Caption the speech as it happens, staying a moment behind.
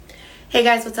Hey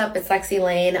guys, what's up? It's Lexi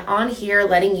Lane on here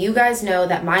letting you guys know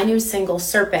that my new single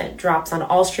Serpent drops on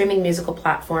all streaming musical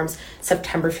platforms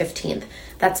September 15th.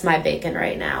 That's my bacon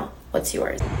right now. What's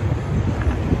yours?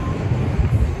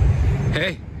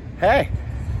 Hey. Hey.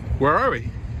 Where are we?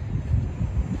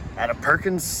 At a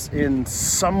Perkins in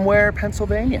somewhere,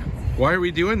 Pennsylvania. Why are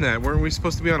we doing that? Weren't we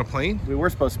supposed to be on a plane? We were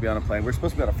supposed to be on a plane. We were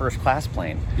supposed to be on a first class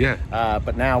plane. Yeah.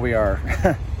 But now we are,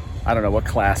 I don't know what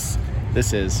class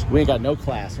this is. We ain't got no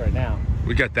class right now.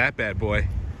 We got that bad boy.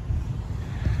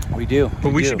 We do.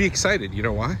 But we should be excited. You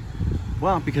know why?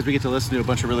 Well, because we get to listen to a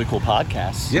bunch of really cool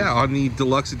podcasts. Yeah, on the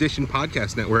Deluxe Edition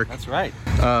Podcast Network. That's right.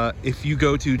 If you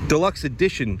go to Deluxe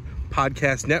Edition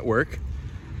Podcast Network.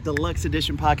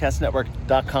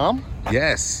 DeluxeEditionPodcastNetwork.com.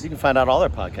 Yes. You can find out all their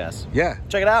podcasts. Yeah.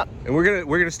 Check it out. And we're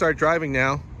gonna start driving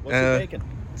now. What's your bacon?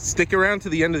 Stick around to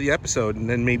the end of the episode, and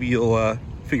then maybe you'll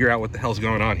figure out what the hell's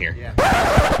going on here. Yeah.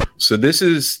 So this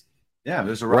is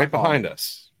there's a right behind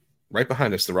us,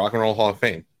 the Rock and Roll Hall of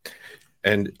Fame,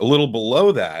 and a little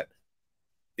below that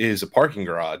is a parking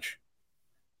garage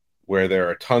where there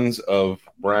are tons of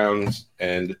Browns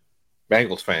and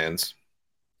Bengals fans.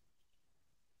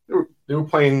 They were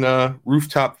playing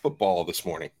rooftop football this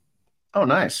morning. Oh,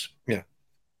 nice. Yeah.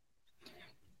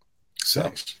 So,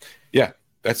 nice. Yeah,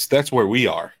 that's where we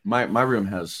are. My room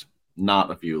has not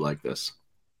a view like this.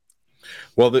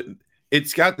 Well,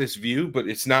 it's got this view, but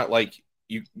it's not like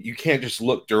you can't just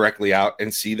look directly out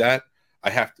and see that.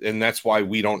 And that's why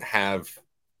we don't have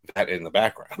that in the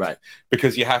background. Right.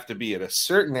 Because you have to be at a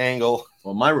certain angle.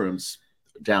 Well, my room's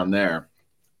down there,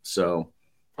 so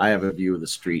I have a view of the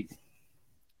street,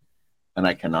 and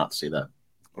I cannot see that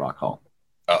Rock Hall.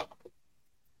 Oh.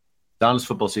 Donna's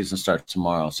football season starts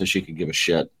tomorrow, so she could give a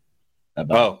shit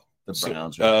about the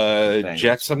Browns. Or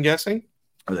Jets, I'm guessing?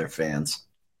 Or their fans.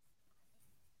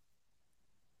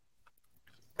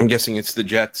 I'm guessing it's the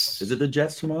Jets. Is it the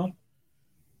Jets tomorrow?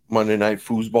 Monday Night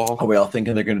Foosball. Are we all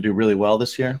thinking they're going to do really well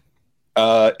this year?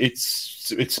 It's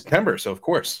September, so of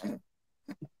course.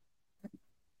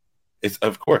 It's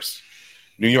of course.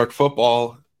 New York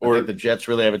football, or the Jets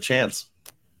really have a chance.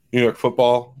 New York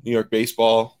football, New York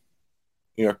baseball,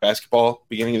 New York basketball,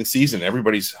 beginning of the season.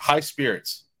 Everybody's high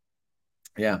spirits.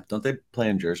 Yeah. Don't they play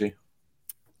in Jersey?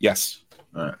 Yes.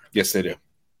 All right. Yes, they do.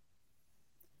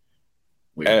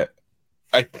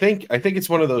 I think it's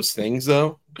one of those things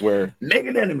though where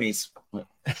making enemies.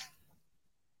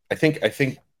 I think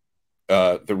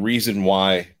the reason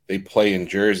why they play in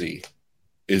Jersey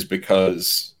is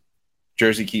because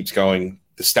Jersey keeps going,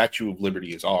 the Statue of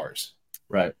Liberty is ours.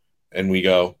 Right. And we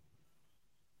go,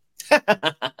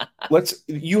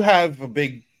 you have a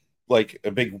big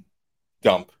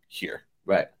dump here.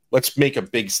 Right. Let's make a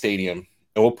big stadium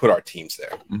and we'll put our teams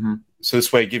there. Mm-hmm. So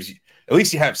this way it gives you, at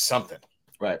least you have something.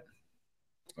 Right.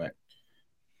 Right.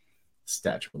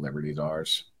 Statue of Liberty is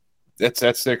ours.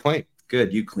 That's their claim.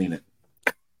 Good. You clean it.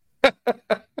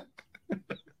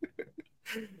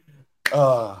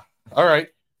 All right.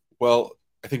 Well,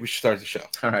 I think we should start the show.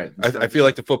 All right. I feel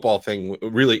like the football thing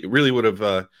really would have.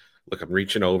 Look, I'm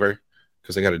reaching over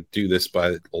because I got to do this by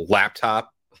a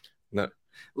laptop. No,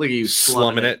 look at you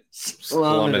slumming it.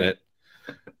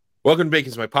 Welcome to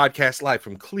Bacon's My Podcast, live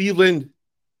from Cleveland.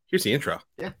 Here's the intro.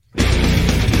 Yeah.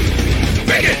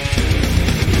 Bacon!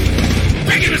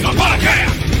 Bacon is my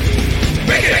podcast!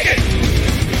 Bacon!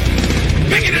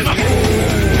 Bacon is my...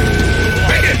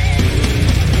 Bacon!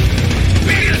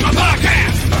 Bacon is my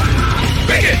podcast!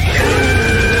 Bacon!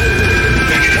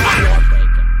 Bacon is my...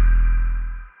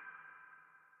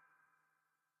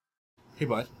 Hey,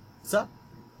 bud. What's up?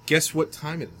 Guess what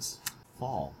time it is?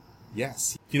 Fall.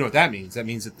 Yes. You know what that means? That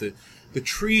means that the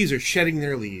trees are shedding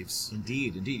their leaves.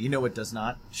 Indeed, indeed. You know what does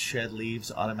not shed leaves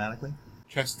automatically?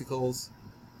 Testicles,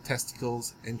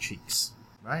 and cheeks.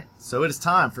 Right. So it is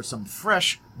time for some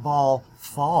fresh ball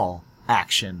fall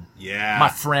action. Yeah. My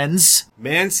friends.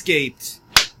 Manscaped,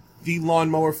 the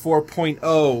Lawnmower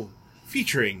 4.0,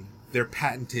 featuring their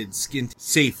patented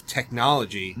skin-safe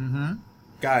technology. Mm-hmm.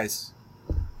 Guys,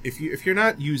 if you're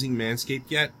not using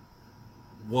Manscaped yet,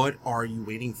 what are you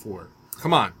waiting for?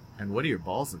 Come on. And what do your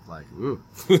balls look like? Ooh.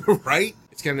 Right?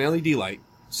 It's got an LED light,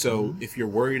 so if you're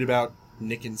worried about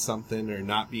nicking something or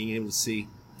not being able to see,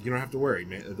 you don't have to worry.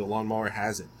 Man, the lawnmower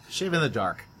has it. Shave in the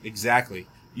dark. Exactly.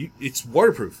 It's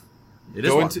waterproof. It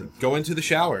is waterproof. Go into the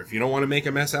shower. If you don't want to make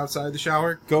a mess outside the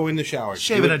shower, go in the shower.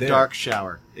 Shave in a dark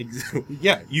shower.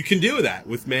 Yeah, you can do that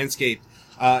with Manscaped.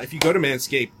 If you go to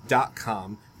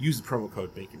manscaped.com, use the promo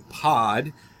code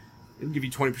BACONPOD, it'll give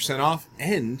you 20% off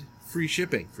and free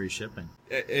shipping. Free shipping.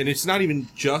 And it's not even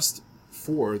just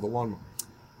for the lawnmower.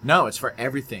 No, it's for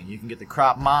everything. You can get the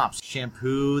crop mops,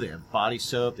 shampoo, they have body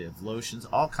soap, they have lotions,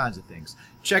 all kinds of things.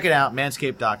 Check it out,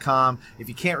 manscaped.com. If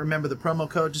you can't remember the promo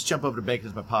code, just jump over to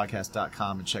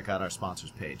baconismypodcast.com and check out our sponsors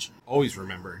page. Always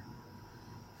remember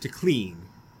to clean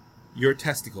your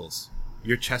testicles,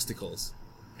 your chesticles,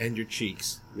 and your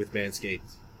cheeks with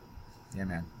Manscaped. Yeah,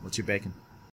 man. What's your bacon?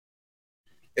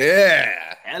 Yeah.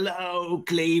 Hello,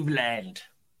 Cleveland.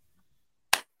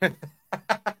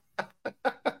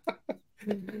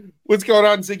 What's going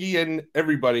on, Ziggy and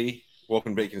everybody?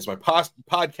 Welcome, Bacon is my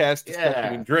podcast.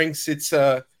 Yeah. And drinks. It's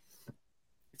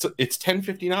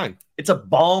 10:59. It's a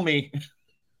balmy.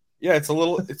 Yeah, it's a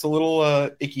little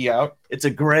icky out. It's a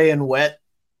gray and wet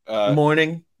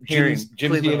morning here in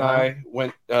Jimmy Cleveland,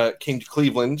 and I came to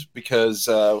Cleveland because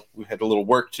we had a little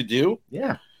work to do,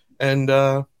 Yeah. and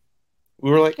we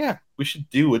were like, yeah, we should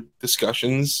do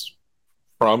discussions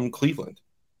from Cleveland.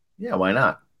 Yeah, why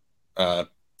not?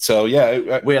 So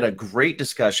yeah, We had a great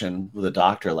discussion with a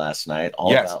doctor last night,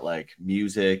 all Yes. about like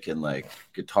music and like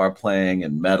guitar playing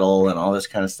and metal and all this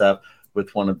kind of stuff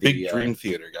with one of the big Dream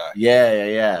Theater guy.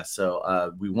 Yeah.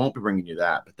 So we won't be bringing you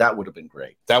that, but that would have been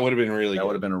great. That would have been really. That good.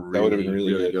 would have been a That would have really, been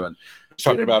really really good. good one.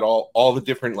 Talking about all the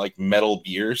different like metal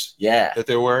beers Yeah, that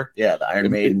there were. yeah. The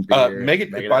Iron Maiden beer.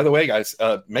 Megadeth. By the way, guys,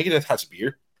 Megadeth has a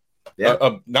beer.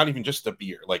 Yeah. Not even just a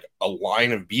beer, like a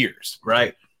line of beers.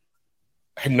 Right.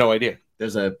 I had no idea.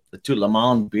 There's the Tout Le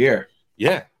Monde beer.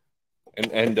 Yeah,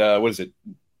 and what is it?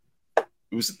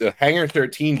 It was the Hangar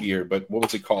 13 beer, but what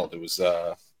was it called? It was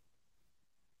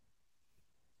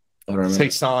I don't remember.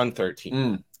 Saison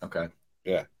 13. Okay.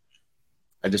 Yeah.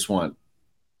 I just want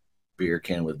beer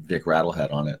can with Vic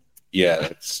Rattlehead on it. Yeah,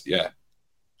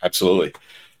 absolutely.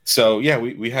 So yeah,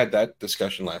 we had that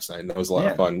discussion last night, and that was a lot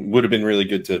of fun. Would have been really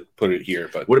good to put it here,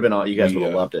 but Would have been all you guys We, would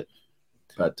have loved it.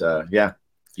 But yeah,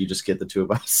 you just get the two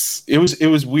of us. it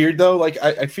was weird though. Like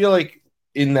I feel like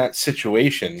in that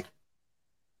situation,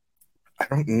 I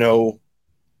don't know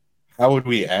how would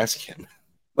we ask him.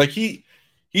 Like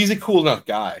he's a cool enough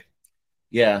guy,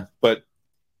 Yeah. but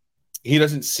he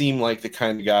doesn't seem like the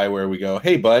kind of guy where we go,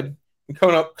 "Hey, bud,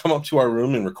 come up to our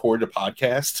room and record a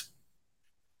podcast."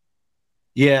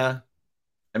 Yeah.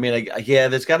 I mean, yeah,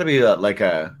 there's got to be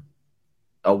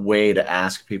a way to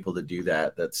ask people to do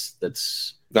that.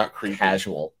 That's Not creepy.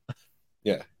 casual.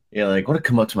 Yeah. Yeah, like, want to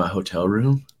come up to my hotel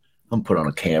room? I'm put on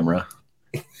a camera.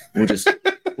 We'll just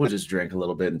drink a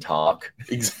little bit and talk.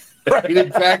 Right,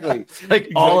 exactly.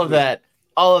 Like all of that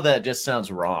just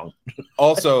sounds wrong.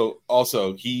 Also,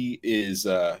 he is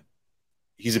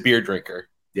he's a beer drinker.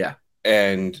 Yeah.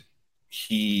 And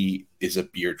he is a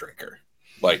beer drinker.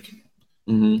 Like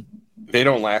they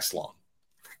don't last long.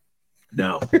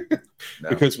 No.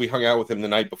 Because we hung out with him the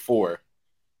night before,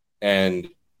 and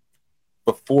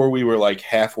before we were like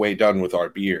halfway done with our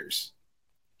beers,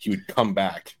 he would come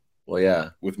back Well,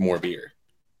 yeah. with more beer.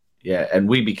 Yeah, and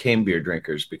we became beer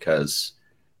drinkers because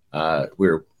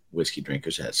we're whiskey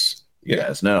drinkers, as you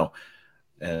guys know.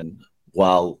 And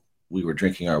while we were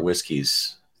drinking our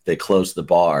whiskeys, they closed the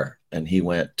bar, and he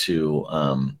went to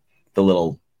the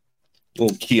little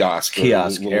kiosk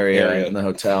area in the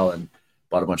hotel and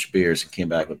bought a bunch of beers and came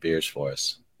back with beers for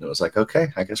us. And it was like, okay,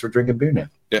 I guess we're drinking beer now.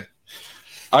 Yeah,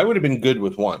 I would have been good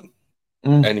with one,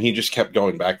 and he just kept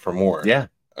going back for more. Yeah.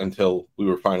 Until we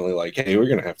were finally like, hey, we're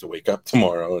gonna have to wake up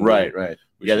tomorrow. And Right.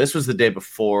 Yeah, this was the day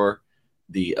before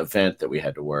the event that we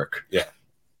had to work. Yeah.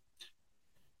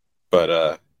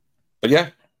 But yeah.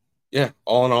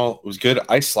 All in all, it was good.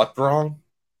 I slept wrong.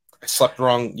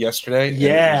 Yesterday.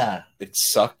 and it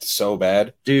sucked so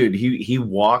bad. Dude, he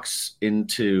walks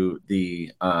into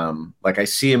the like I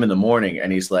see him in the morning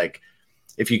and he's like,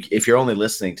 if you're only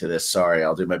listening to this, sorry,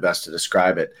 I'll do my best to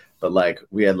describe it. But like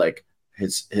we had like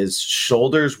his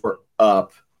shoulders were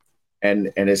up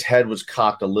and his head was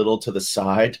cocked a little to the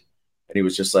side, and he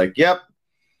was just like, yep,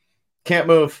 can't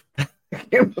move.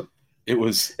 It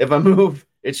was If I move,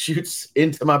 it shoots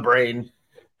into my brain.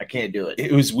 I can't do it.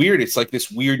 it was weird. It's like this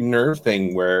weird nerve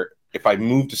thing where if I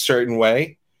moved a certain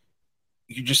way,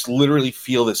 you just literally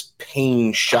feel this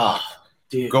pain shock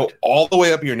Dude, go all the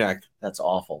way up your neck that's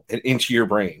awful. and into your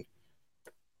brain.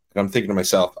 And I'm thinking to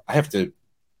myself, I have to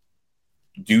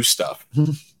do stuff.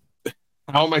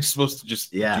 How am I supposed to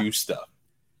just do stuff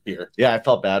here? Yeah, I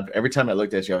felt bad. Every time I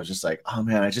looked at you, I was just like, oh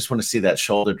man, I just want to see that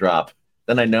shoulder drop.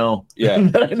 Then I know. Yeah.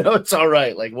 Then I know it's all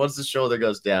right. Like once the shoulder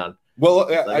goes down. Well,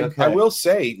 Like, I okay. will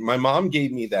say my mom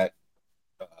gave me that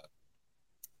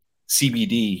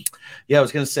CBD, Yeah, I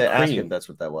was gonna say ask Cream. if that's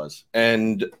what that was.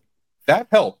 and that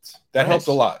helped. That Nice. helped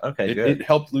a lot. Okay, it, good. it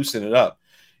helped loosen it up.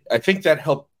 I think that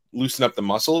helped loosen up the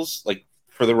muscles. Like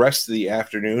for the rest of the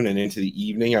afternoon and into the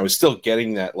evening, I was still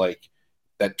getting that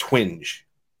that twinge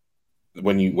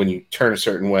when you turn a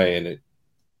certain way, and it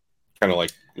kind of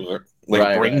like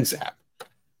Right, brain zap.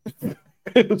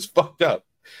 It was fucked up.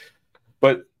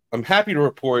 But I'm happy to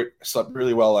report I slept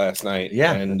really well last night.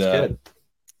 Yeah, and that's good.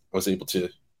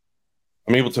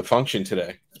 I'm able to function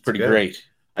today. It's pretty good. great.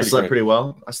 I slept pretty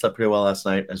well. I slept pretty well last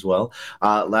night as well.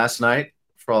 Last night,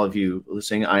 for all of you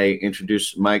listening, I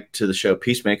introduced Mike to the show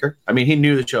Peacemaker. I mean, he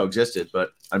knew the show existed,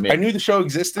 but I knew the show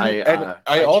existed.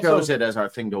 I also chose it as our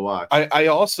thing to watch. I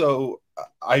also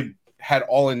had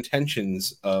all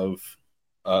intentions of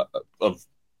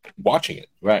watching it.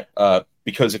 Right.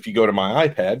 Because if you go to my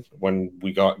iPad,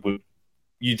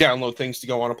 you download things to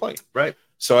go on a plane. Right.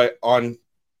 So on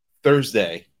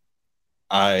Thursday,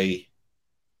 I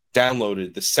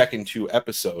downloaded the second 2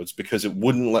 episodes because it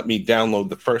wouldn't let me download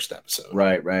the first episode.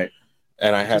 Right, right.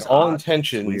 And I had all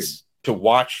intentions to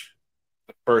watch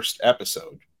the first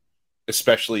episode,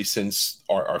 especially since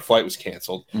our flight was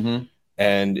canceled. Mm-hmm.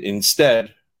 And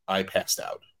instead, I passed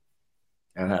out.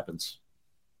 That happens.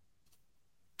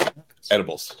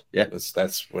 Edibles. Yeah.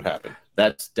 That's what happened.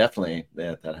 That's definitely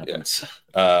that happens.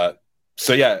 Yeah.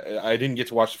 So yeah, I didn't get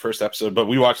to watch the first episode, but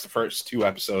we watched the first 2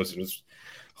 episodes. It was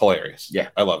hilarious. Yeah.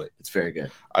 I love it. It's very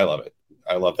good. I love it.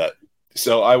 I love that.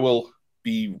 So I will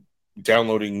be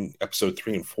downloading episode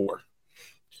 3 and 4.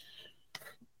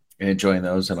 And enjoying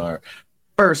those in our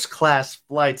first class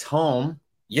flights home.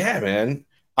 Yeah, man.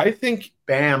 I think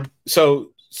Bam.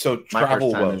 so My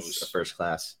travel first time woes. is first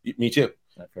class. Me too.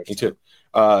 Me Me too.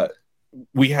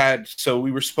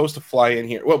 We were supposed to fly in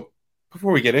here. Well,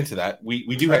 before we get into that, we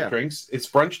do have drinks. It's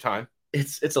brunch time.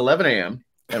 It's 11 a.m.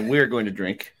 and we are going to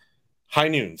drink high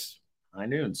noons. High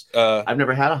noons. I've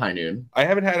never had a high noon. I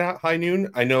haven't had a high noon.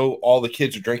 I know all the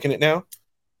kids are drinking it now.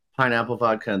 Pineapple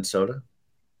vodka and soda.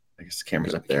 I guess the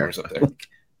camera's up there.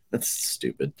 That's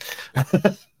stupid.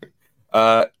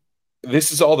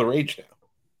 This is all the rage now.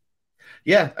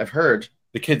 Yeah, I've heard.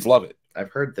 The kids love it.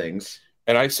 I've heard things.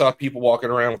 And I saw people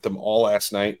walking around with them all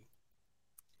last night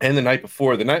and the night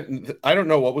before. I don't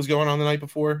know what was going on the night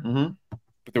before,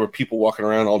 but there were people walking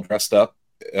around all dressed up.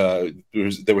 There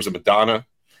was a Madonna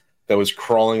that was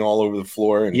crawling all over the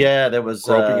floor and there was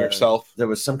groping herself. There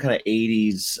was some kind of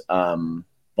 80s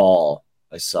ball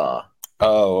I saw.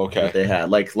 Oh, okay. That they had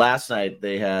last night.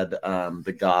 They had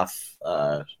the goth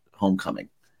homecoming.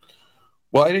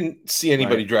 Well, I didn't see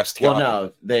anybody dressed. Well,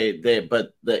 no,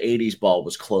 but the 80s ball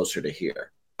was closer to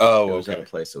here. Oh, it was at a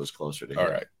place that was closer to here. All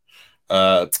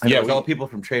right. It was all people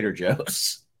from Trader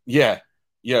Joe's. Yeah,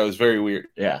 it was very weird.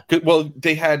 Yeah. Well,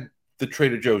 they had the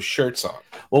Trader Joe's shirts on.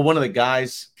 Well, one of the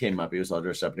guys came up. He was all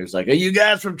dressed up, and he was like, "Are you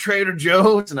guys from Trader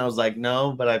Joe's?" And I was like,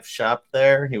 "No, but I've shopped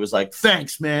there." And he was like,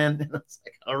 "Thanks, man." And I was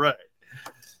like, "All right."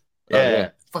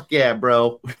 Yeah. Fuck yeah,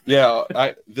 bro.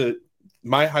 Yeah.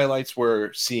 My highlights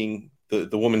were seeing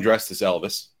the woman dressed as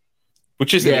Elvis,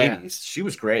 which is an 80s. She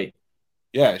was great.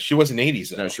 Yeah, she wasn't 80s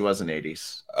though. No, she wasn't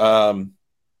 80s.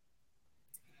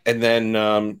 And then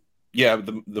the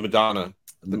Madonna.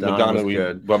 The Madonna was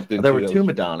good. Bumped into. There were 2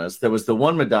 Madonnas. There was the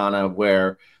one Madonna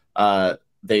where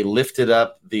they lifted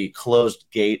up the closed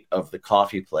gate of the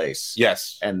coffee place.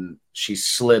 Yes. And she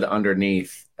slid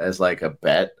underneath as like a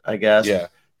bet, I guess. Yeah.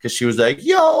 Because she was like,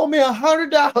 "Yo, owe me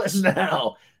 $100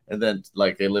 now." And then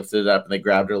they lifted it up and they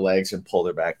grabbed her legs and pulled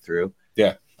her back through.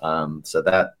 Yeah. So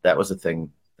that was a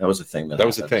thing. That was a thing. That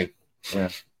was a thing. Yeah.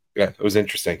 Yeah. It was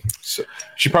interesting. So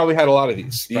she probably had a lot of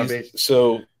these.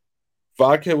 So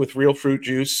vodka with real fruit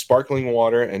juice, sparkling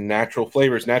water, and natural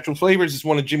flavors. Natural flavors is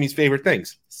one of Jimmy's favorite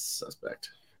things. Suspect.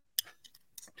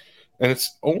 And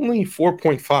it's only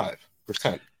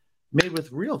 4.5%. Made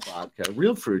with real vodka,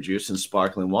 real fruit juice, and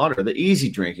sparkling water. The easy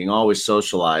drinking, always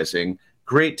socializing.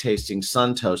 Great tasting,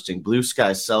 sun toasting, blue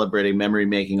sky celebrating, memory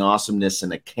making awesomeness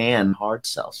in a can hard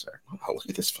seltzer. Wow, look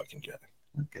at this fucking guy.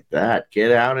 Look at that.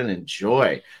 Get out and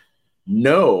enjoy.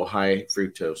 No high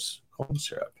fructose corn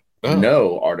syrup. Oh.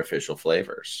 No artificial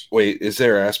flavors. Wait, is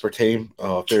there aspartame?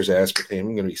 Oh, if there's aspartame,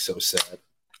 I'm gonna be so sad.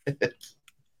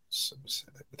 So sad.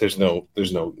 There's no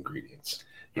ingredients.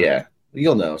 Yeah.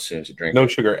 You'll know as soon as you drink No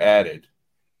it. sugar added.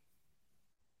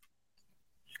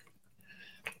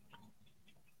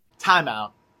 Time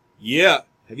out. Yeah.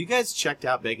 Have you guys checked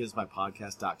out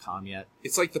baconismypodcast.com yet?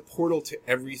 It's like the portal to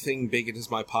everything Bacon is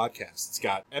My Podcast. It's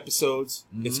got episodes.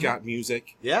 It's got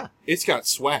music. Yeah. It's got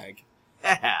swag.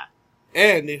 Yeah.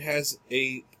 And it has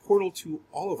a portal to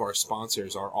all of our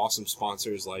sponsors, our awesome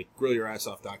sponsors like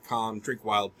GrillYourAssOff.com, Drink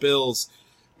Wild Bills,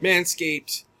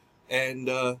 Manscaped, and,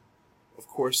 of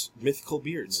course, Mythical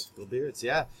Beards. Mythical Beards,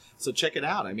 yeah. So check it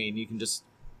out. I mean, you can just,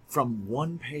 from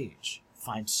one page,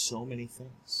 find so many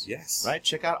things. Yes. Right?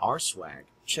 Check out our swag.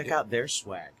 Check out their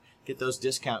swag. get those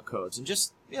discount codes, and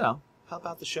just, help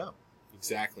out the show.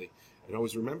 Exactly. And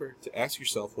always remember to ask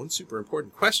yourself one super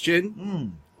important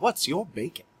question. What's your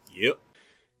bacon? Yep.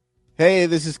 Hey,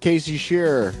 this is Casey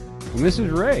Shearer. And this is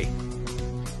Ray.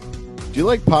 Do you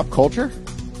like pop culture?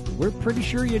 We're pretty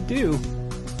sure you do.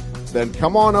 Then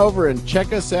come on over and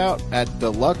check us out at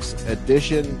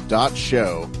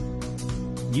deluxeedition.show.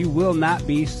 You will not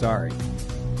be sorry.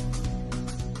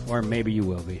 Or maybe you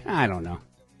will be. I don't know.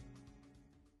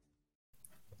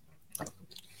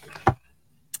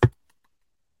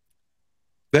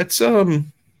 That's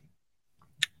It's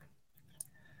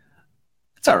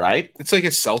all right. it's like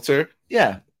a seltzer.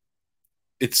 Yeah.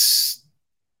 It's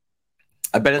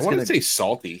I bet I it's want going to say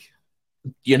salty.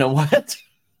 You know what?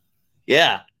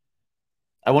 Yeah.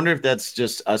 I wonder if that's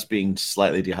just us being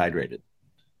slightly dehydrated.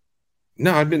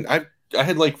 No, I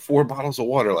had like 4 bottles of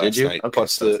water last you? night, Okay,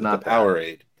 plus so the it's not bad.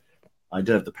 Powerade. I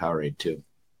did have the Powerade too.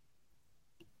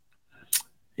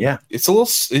 It's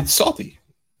salty,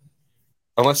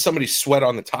 unless somebody sweat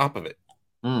on the top of it.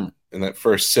 And that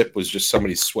first sip was just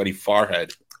somebody's sweaty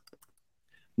forehead.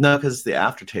 No, because it's the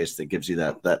aftertaste that gives you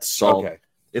that salt. Okay.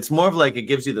 It's more of like it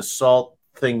gives you the salt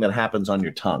thing that happens on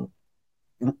your tongue.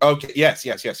 Okay. Yes.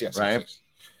 Right. Yes.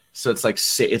 So it's like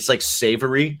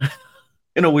savory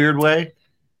in a weird way.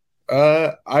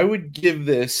 I would give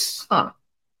this Huh.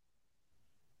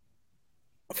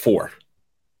 4.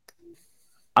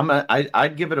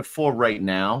 I'd give it a 4 right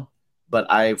now,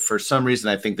 but for some reason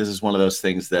I think this is one of those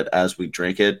things that as we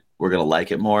drink it, we're gonna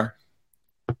like it more.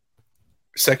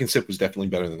 Second sip was definitely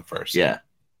better than the first. Yeah.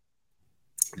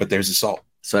 But there's the salt.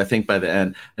 So I think by the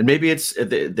end, and maybe it's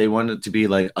they want it to be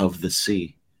like of the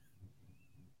sea.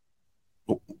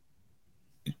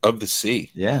 Of the sea.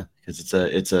 Yeah, because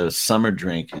it's a summer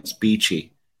drink. It's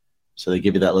beachy, so they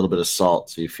give you that little bit of salt,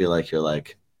 so you feel like you're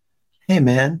like, hey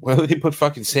man, Well, they put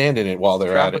fucking sand in it while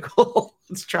they're at it. tropical.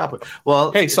 It's tropical.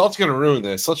 Well, Hey, salt's gonna ruin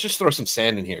this. Let's just throw some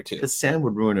sand in here too. the sand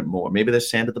would ruin it more. Maybe there's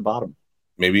sand at the bottom.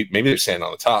 Maybe there's sand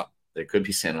on the top. There could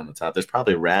be sand on the top. There's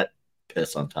probably rat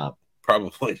piss on top.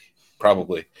 Probably.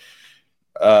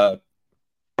 Honey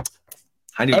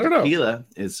I don't know. Tequila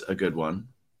is a good one.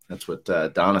 That's what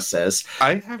Donna says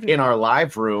I haven't. in our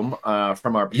live room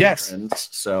from our Yes. patrons.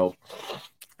 So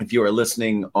if you are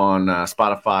listening on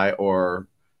Spotify or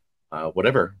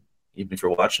whatever, even if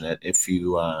you're watching it, if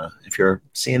you're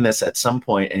seeing this at some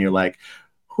point and you're like,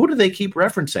 who do they keep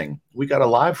referencing? We got a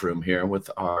live room here with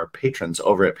our patrons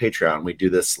over at Patreon. We do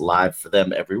this live for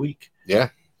them every week. Yeah.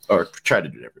 Or try to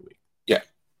do it every week.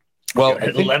 Well,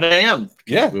 At 11 a.m.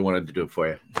 Yeah. We wanted to do it for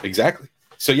you. Exactly.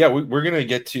 So yeah, we're gonna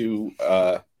get to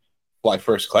fly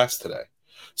first class today.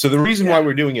 So the reason why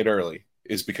we're doing it early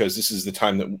is because this is the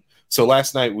time that. So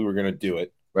last night we were gonna do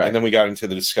it, Right. and then we got into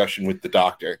the discussion with the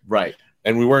doctor, Right.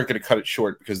 and we weren't gonna cut it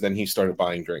short because then he started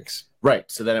buying drinks. Right.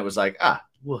 So then it was like,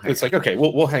 we'll hang It's out. like, okay,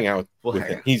 we'll hang out We'll with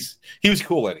hang him. out. He was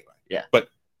cool anyway. Yeah. But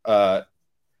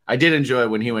I did enjoy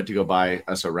when he went to go buy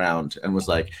us a round and was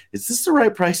like, is this the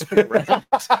right price for a round?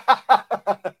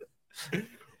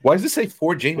 why does it say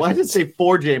 4 James? Why did it say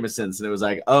 4 Jamesons? And it was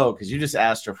like, oh, because you just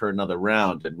asked her for another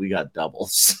round and we got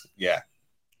doubles. Yeah.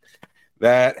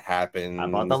 That happened. I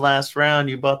bought the last round.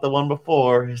 You bought the one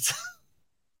before.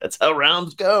 That's how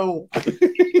rounds go.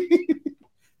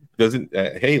 Doesn't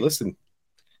hey, listen.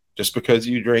 Just because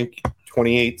you drink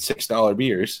 28 $6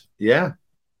 beers, Yeah.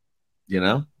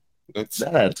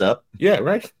 That adds up. yeah,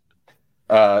 right.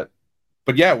 But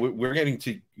yeah, we're getting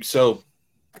to. So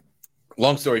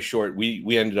long story short,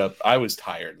 we ended up. I was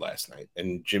tired last night,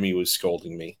 and Jimmy was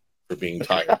scolding me for being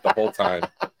tired the whole time.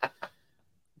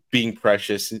 Being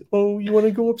precious. Oh, you want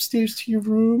to go upstairs to your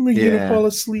room? Are you Yeah. gonna fall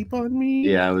asleep on me?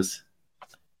 Yeah, I was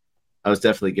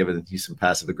definitely giving you some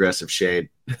passive aggressive shade.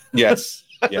 Yes.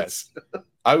 Yes.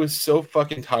 I was so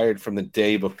fucking tired from the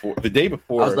day before. The day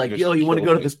before, I was like, just yo, you want to killed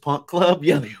go to me. this punk club?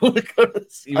 Yeah, you want to go to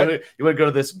this? You want to go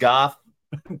to this goth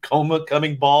coma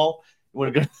coming ball? You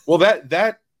want to go? Well,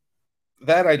 that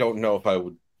I don't know if I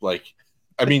would like.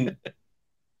 I mean,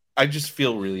 I just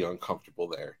feel really uncomfortable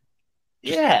there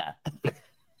Yeah,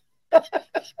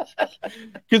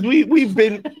 because we've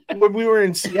been when we were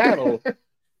in Seattle,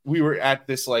 we were at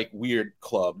this like weird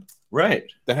club right.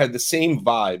 that had the same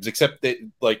vibes, except that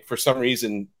like for some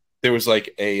reason there was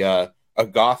like a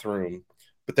goth room,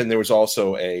 but then there was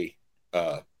also a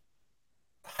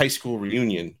high school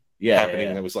reunion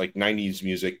happening that was like 90s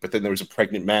music, but then there was a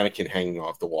pregnant mannequin hanging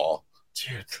off the wall.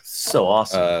 Dude, so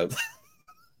awesome.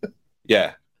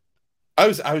 Yeah, I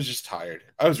was just tired.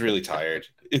 I was really tired.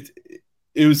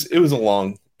 It was a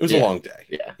long day.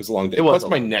 Yeah. It was a long day. It was Plus a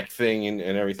my long neck thing and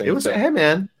everything. It was. So- Hey,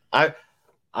 man, I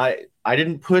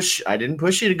didn't push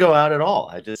you to go out at all.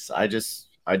 I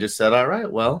I just said, all right,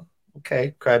 well,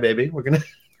 okay, crybaby, we're gonna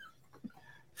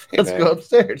Hey, let's man. go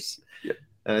upstairs. Yeah.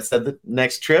 And I said the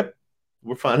next trip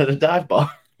we're finding a dive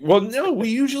bar. Well, no, we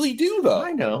usually do though.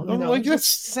 I know. I'm like,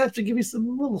 Just have to give you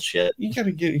some little shit. you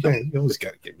always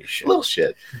gotta give me shit. Little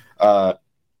shit.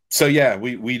 So yeah,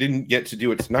 we didn't get to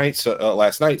do it tonight. So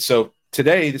last night. So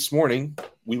today, this morning,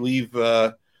 we leave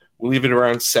at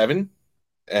around 7,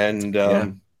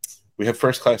 and we have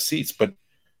first class seats. But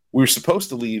we were supposed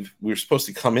to leave. We were supposed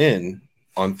to come in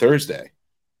on Thursday,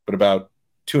 but about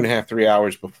 2.5, 3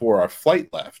 hours before our flight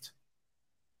left,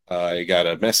 I got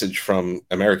a message from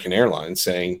American Airlines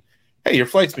saying, "Hey, your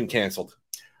flight's been canceled."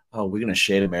 Oh, we're gonna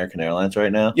shade American Airlines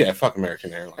right now. Yeah, fuck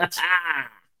American Airlines.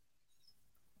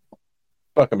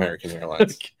 Fuck American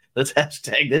Airlines. Let's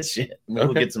hashtag this shit.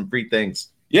 We'll Okay. get some free things.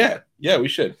 Yeah, we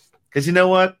should. Because you know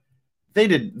what?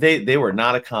 They were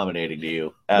not accommodating to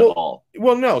you at Well, all.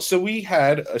 Well, no. So we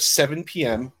had a 7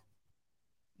 p.m.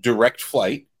 direct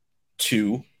flight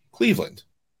to Cleveland,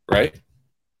 right?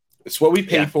 It's what we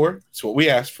paid Yeah. for. It's what we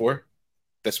asked for.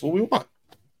 That's what we want.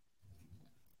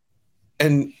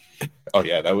 And oh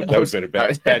yeah, that would have been a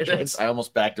bad choice. I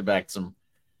almost back to back some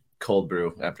cold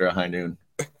brew after a high noon.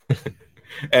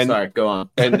 And Sorry, go on.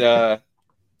 and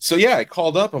so yeah, I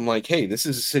called up. I'm like, hey, this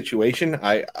is a situation.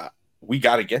 We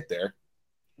got to get there.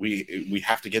 We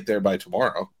have to get there by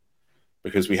tomorrow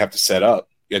because we have to set up.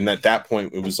 And at that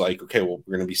point, it was like, okay, well,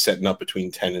 we're going to be setting up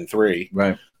between 10 and 3.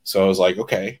 Right. So I was like,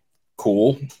 okay,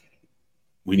 cool.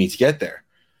 We need to get there.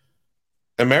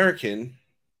 American.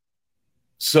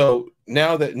 So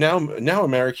now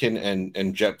American and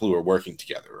JetBlue are working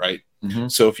together, right? Mm-hmm.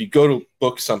 So if you go to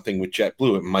book something with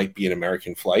JetBlue, it might be an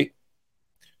American flight.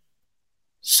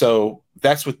 So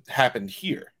that's what happened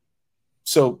here.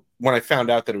 So when I found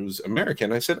out that it was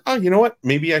American, I said, oh, you know what?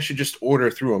 Maybe I should just order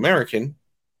through American.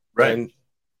 Right. And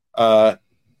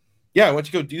yeah, I went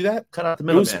to go do that. Cut out the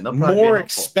It was middleman. They'll probably be more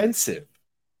helpful. expensive.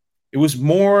 It was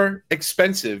more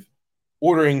expensive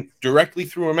ordering directly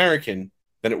through American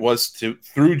than it was through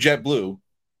JetBlue,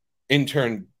 in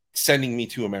turn sending me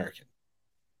to American.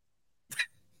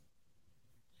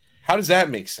 How does that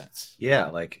make sense? Yeah,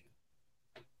 like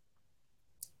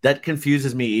that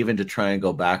confuses me even to try and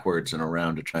go backwards and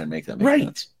around to try and make that make Right.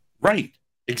 sense. Right.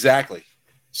 Exactly.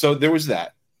 So there was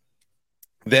that.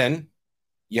 Then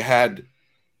you had,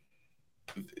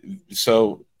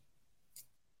 so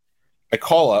I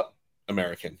call up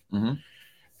American, Mhm.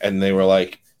 and they were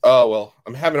like, oh, well,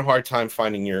 I'm having a hard time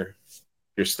finding your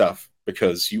stuff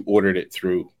because you ordered it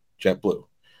through JetBlue.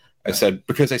 I said,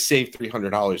 because I saved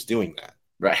 $300 doing that.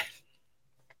 Right.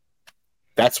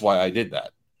 That's why I did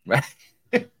that. Right.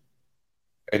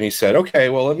 And he said, okay,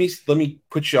 well, let me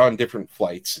put you on different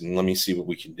flights and let me see what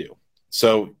we can do.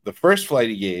 So the first flight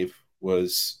he gave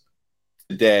was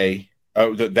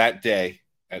that day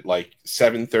at like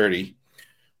 7:30.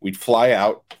 We'd fly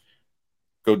out,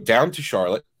 go down to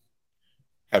Charlotte,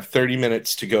 have 30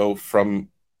 minutes to go from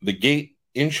the gate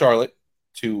in Charlotte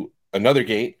to another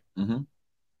gate Mhm.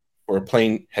 for a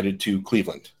plane headed to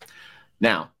Cleveland.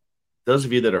 Now, those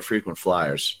of you that are frequent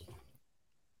flyers,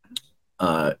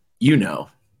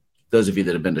 those of you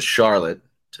that have been to Charlotte,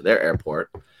 to their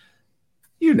airport,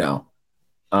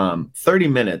 30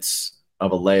 minutes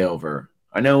of a layover.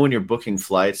 I know when you're booking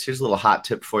flights, here's a little hot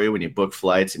tip for you when you book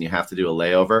flights and you have to do a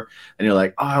layover and you're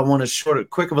like, oh, I want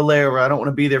quick of a layover. I don't want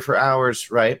to be there for hours,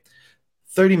 right?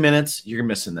 30 minutes, you're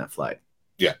missing that flight.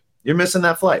 Yeah. You're missing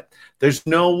that flight. There's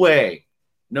no way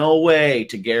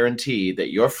to guarantee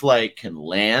that your flight can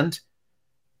land,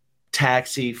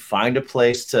 taxi, find a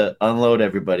place to unload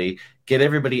everybody, get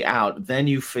everybody out, then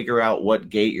you figure out what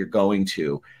gate you're going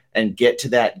to and get to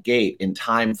that gate in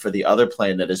time for the other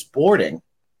plane that is boarding.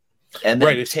 And then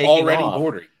Right, it's taking already off.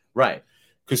 boarding. Right.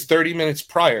 Because 30 minutes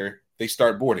prior, they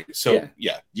start boarding. So,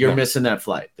 yeah. You're no. missing that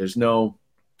flight.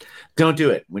 Don't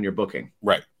do it when you're booking.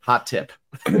 Right. Hot tip.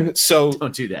 So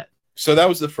Don't do that. So that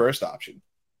was the first option.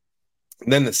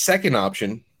 And then the second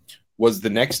option was the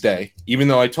next day, even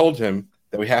though I told him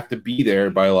that we have to be there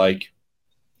by like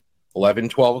 11,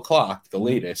 12 o'clock, the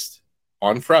latest,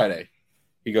 on Friday.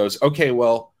 He goes, okay,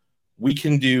 well, we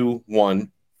can do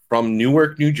one from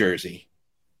Newark, New Jersey,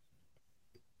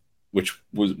 which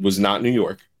was not New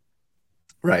York.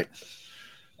 Right.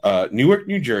 Newark,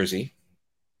 New Jersey.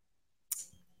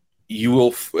 You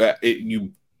will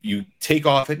you take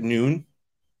off at noon.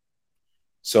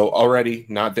 So already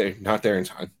not there in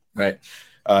time. Right.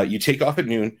 You take off at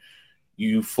noon.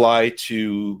 You fly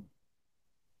to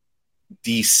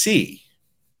DC.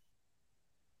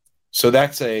 So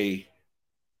that's a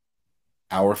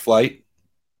hour flight,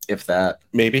 If that.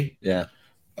 maybe. Yeah.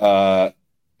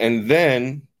 And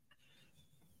then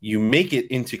you make it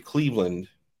into Cleveland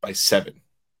by 7.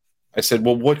 I said,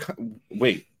 well,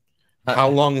 wait, how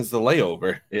long is the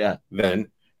layover Yeah.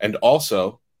 then? And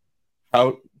also,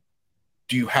 how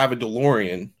do you have a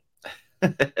DeLorean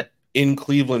in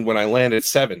Cleveland when I land at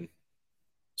 7?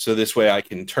 So this way I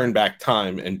can turn back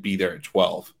time and be there at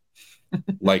 12,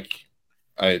 like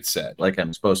I had said. Like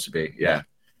I'm supposed to be. Yeah.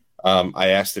 I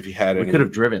asked if he had We any. could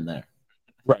have driven there.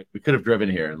 Right. We could have driven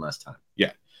here in less time.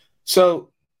 Yeah.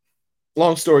 So,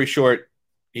 long story short,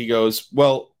 he goes,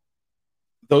 well,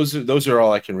 those are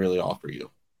all I can really offer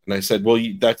you. And I said, well,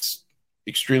 that's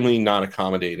extremely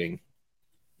non-accommodating.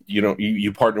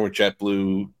 You partner with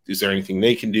JetBlue. Is there anything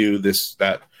they can do? This,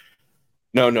 that?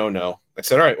 No. I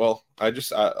said, all right, well, I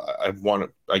guess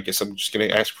I'm just going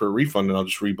to ask for a refund and I'll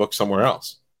just rebook somewhere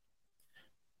else.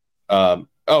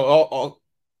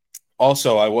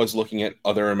 Also, I was looking at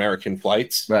other American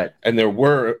flights. Right. And there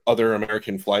were other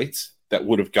American flights that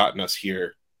would have gotten us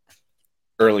here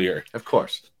earlier. Of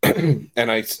course. And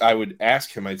I would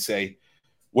ask him, I'd say,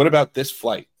 what about this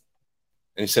flight?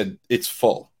 And he said, it's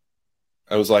full.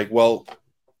 I was like, well,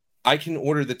 I can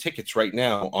order the tickets right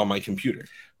now on my computer.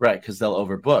 Right, because they'll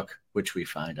overbook, which we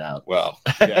find out. Well,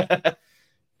 yeah.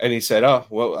 And he said, oh,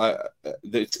 well,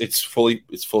 it's fully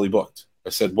booked. I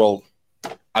said, well,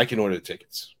 I can order the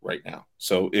tickets right now.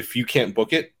 So if you can't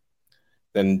book it,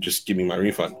 then just give me my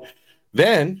refund.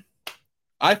 Then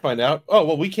I find out, oh,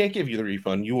 well, we can't give you the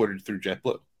refund. You ordered through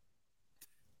JetBlue.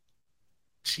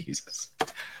 Jesus.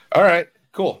 All right,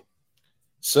 cool.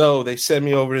 So they send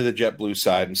me over to the JetBlue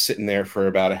side. I'm sitting there for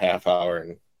about a half hour,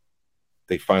 and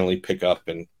they finally pick up,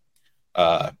 and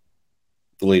the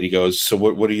lady goes, so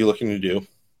what are you looking to do?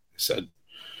 I said,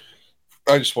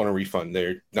 I just want a refund.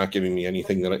 They're not giving me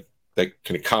anything that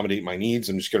can accommodate my needs.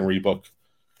 I'm just going to rebook.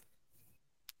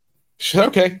 She said,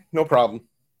 okay, no problem.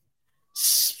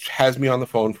 Has me on the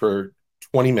phone for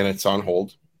 20 minutes on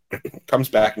hold. Comes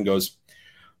back and goes,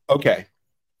 okay,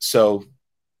 so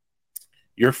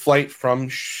your flight from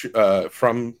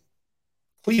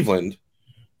Cleveland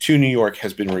to New York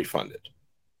has been refunded.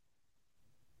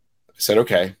 I said,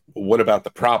 okay, well, what about the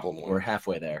problem? We're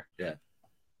halfway there. Yeah.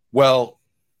 Well,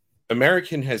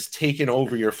 American has taken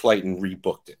over your flight and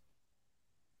rebooked it.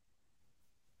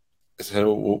 I said,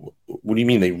 what do you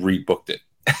mean they rebooked it?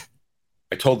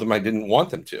 I told them I didn't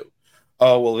want them to.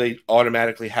 Oh, well, they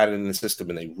automatically had it in the system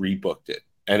and they rebooked it.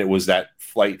 And it was that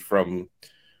flight from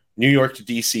New York to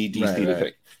DC to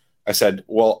thing. I said,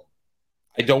 well,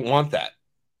 I don't want that.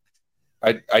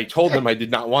 I told them I did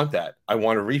not want that. I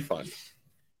want a refund.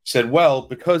 She said, well,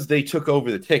 because they took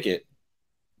over the ticket,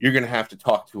 you're going to have to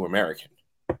talk to American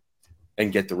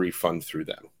and get the refund through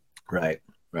them. Right.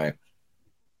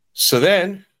 So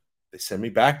then they send me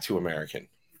back to American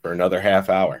for another half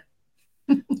hour.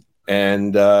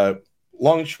 And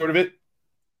long and short of it,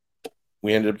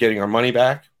 we ended up getting our money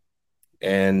back,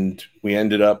 and we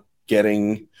ended up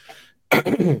getting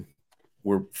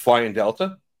we're flying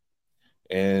Delta,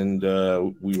 and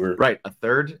we were a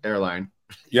third airline.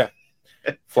 Yeah,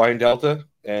 flying Delta,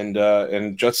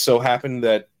 and just so happened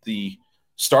that the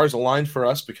stars aligned for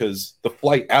us because the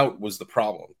flight out was the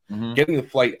problem. Mm-hmm. Getting the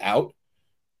flight out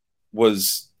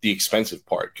was the expensive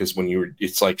part, because when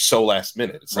it's like so last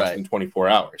minute, it's less than 24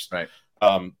 hours. Right.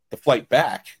 The flight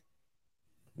back,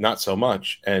 not so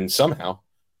much. And somehow,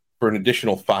 for an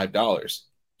additional $5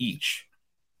 each,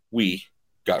 we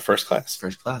got first class.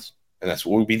 First class. And that's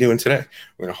what we'll be doing today.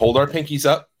 We're going to hold our pinkies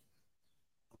up.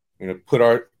 We're going to put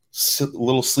our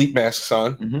little sleep masks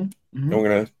on. Mm-hmm. Mm-hmm. And we're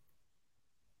going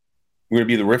to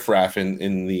be the riffraff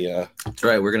in the... That's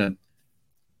right. We're gonna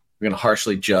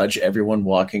harshly judge everyone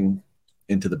walking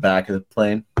into the back of the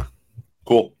plane.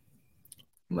 Cool.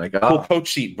 I'm like, cool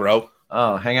coach seat, bro.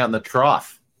 Oh, hang out in the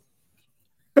trough.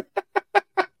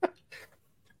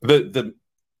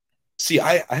 See,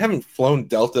 I haven't flown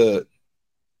Delta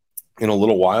in a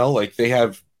little while. Like they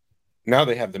have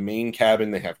the main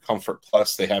cabin, they have Comfort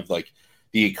Plus, they have like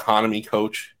the economy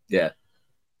coach. Yeah.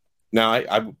 Now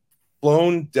I've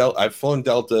flown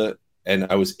Delta, and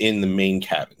I was in the main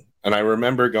cabin, and I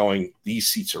remember going, these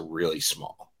seats are really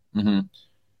small. Mm-hmm.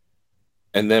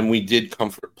 And then we did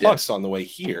Comfort Plus on the way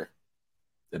here.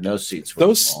 And those seats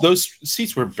were small. Those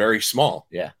seats were very small.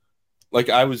 Yeah. Like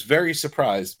I was very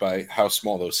surprised by how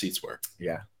small those seats were.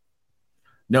 Yeah.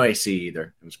 No AC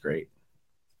either. It was great.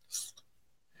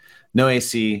 No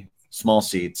AC, small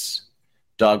seats,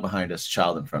 dog behind us,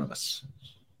 child in front of us.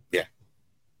 Yeah.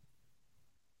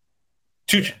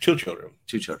 Two children.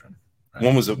 Two children. Right.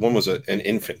 One was an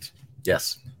infant.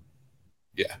 Yes.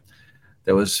 Yeah.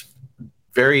 That was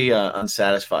very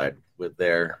unsatisfied with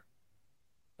their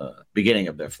beginning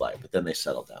of their flight, but then they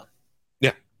settled down.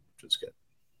 Yeah. Which was good.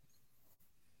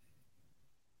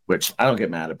 Which I don't get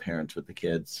mad at parents with the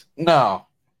kids. No,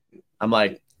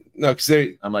 because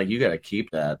they I'm like, you got to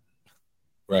keep that.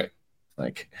 right.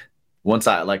 Like, once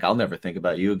I'll never think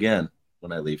about you again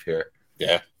when I leave here.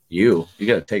 Yeah. You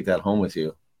got to take that home with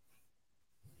you.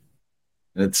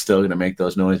 And it's still going to make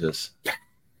those noises.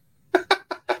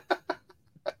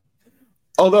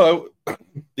 Although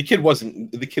the kid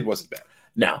wasn't bad.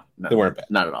 No, They weren't bad.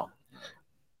 not at all.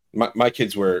 My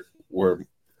kids were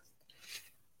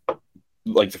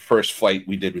like the first flight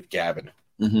we did with Gavin.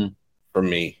 Mm-hmm. For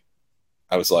me,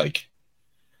 I was like,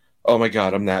 oh my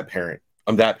God, I'm that parent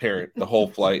the whole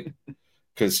flight,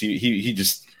 because he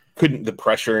just couldn't, the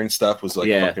pressure and stuff was like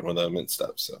fucking with him and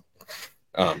stuff. So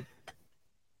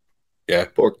yeah,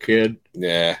 Poor kid.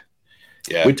 yeah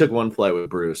We took one flight with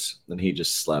Bruce and he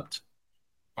just slept.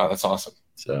 Oh, that's awesome.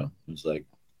 So it was like,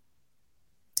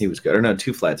 he was good. Or no,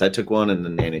 2 flights. I took one and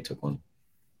then Nanny took one.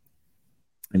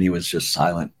 And he was just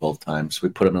silent both times. We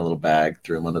put him in a little bag,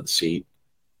 threw him under the seat.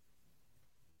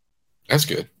 That's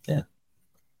good. Yeah.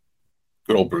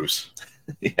 Good old Bruce.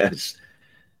 Yes.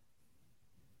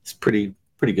 It's pretty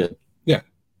good. Yeah.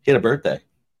 He had a birthday.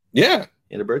 Yeah.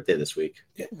 He had a birthday this week.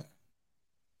 Yeah.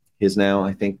 He's now,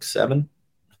 I think, 7.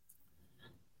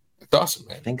 That's awesome,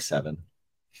 man. I think 7.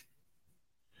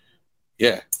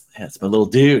 Yeah. Yeah, it's my little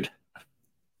dude.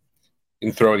 You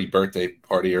didn't throw any birthday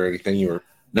party or anything? You were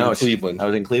in Cleveland. I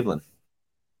was in Cleveland.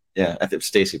 Yeah, I think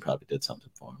Stacy probably did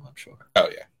something for him, I'm sure. Oh,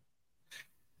 yeah.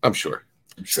 I'm sure.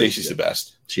 Stacy's the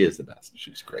best. She is the best.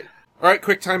 She's great. All right,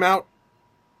 quick timeout.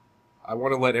 I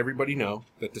want to let everybody know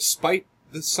that despite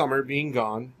the summer being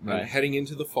gone and heading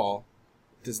into the fall,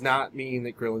 does not mean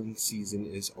that grilling season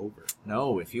is over.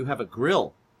 No, if you have a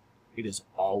grill, it is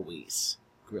always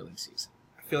grilling season.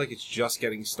 I feel like it's just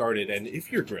getting started, and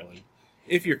if you're grilling,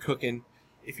 if you're cooking,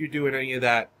 if you're doing any of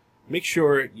that, make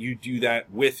sure you do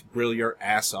that with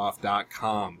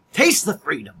GrillYourAssOff.com. Taste the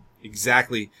freedom.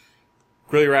 Exactly.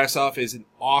 Grill Your Ass Off is an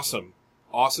awesome,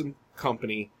 awesome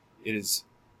company. It is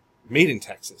made in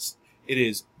Texas. It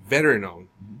is veteran-owned,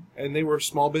 and they were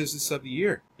Small Business of the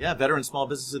Year. Yeah, Veteran Small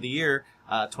Business of the Year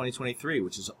 2023,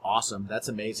 which is awesome. That's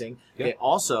amazing. Yeah. They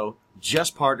also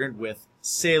just partnered with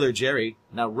Sailor Jerry.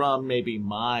 Now, rum may be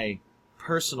my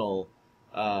personal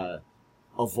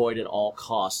avoid at all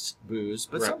costs booze,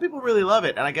 but some people really love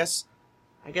it. And I guess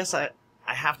I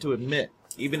have to admit,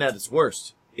 even at its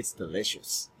worst, it's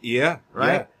delicious. Yeah.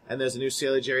 Right? Yeah. And there's a new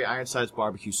Sailor Jerry Ironsides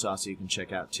barbecue sauce that you can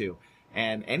check out too.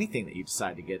 And anything that you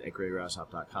decide to get at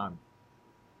GrillYourAssOff.com.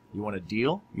 You want a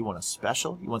deal? You want a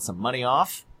special? You want some money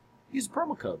off? Use the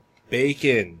promo code.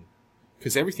 Bacon.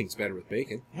 Because everything's better with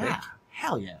bacon. Yeah. Right?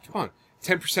 Hell yeah. Come on.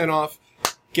 10% off.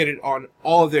 Get it on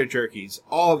all of their jerkies,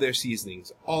 all of their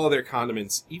seasonings, all of their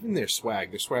condiments, even their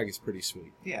swag. Their swag is pretty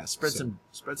sweet. Yeah, spread some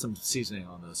seasoning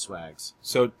on those swags.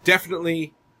 So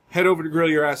definitely head over to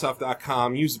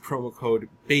GrillYourAssOff.com. Use the promo code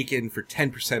BACON for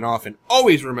 10% off. And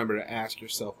always remember to ask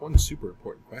yourself one super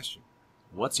important question.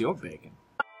 What's your bacon?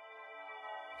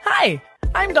 Hi,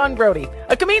 I'm Dawn Brody,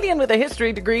 a comedian with a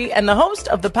history degree and the host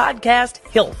of the podcast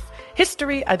HILF,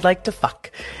 History I'd Like to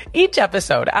Fuck. Each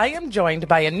episode, I am joined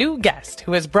by a new guest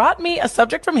who has brought me a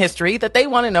subject from history that they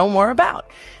want to know more about.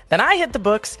 Then I hit the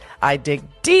books, I dig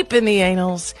deep in the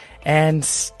annals, and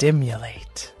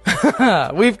stimulate.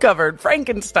 We've covered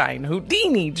Frankenstein,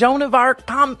 Houdini, Joan of Arc,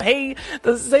 Pompeii,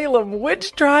 the Salem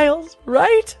witch trials,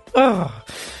 right? Ugh.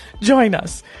 Join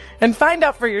us and find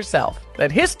out for yourself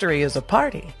that history is a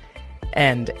party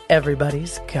and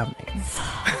everybody's coming.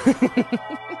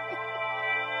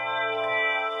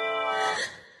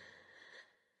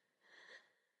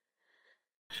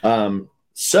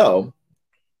 So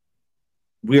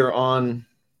we are on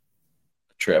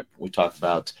a trip. We talked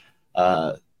about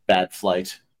bad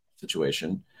flight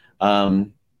situation.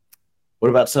 What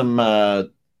about some? I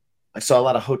saw a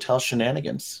lot of hotel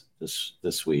shenanigans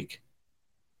this week.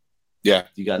 Yeah.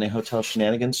 You got any hotel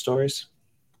shenanigans stories?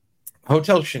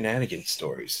 Hotel shenanigans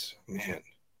stories. Man.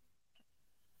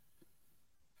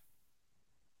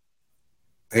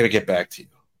 I gotta get back to you.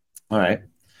 All right.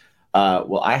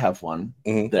 Well, I have one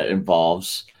that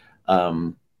involves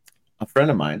a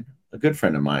friend of mine, a good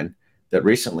friend of mine, that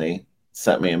recently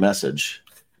sent me a message.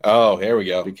 Oh, here we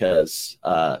go. Because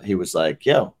he was like,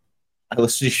 yo, I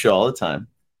listen to your show all the time.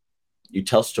 You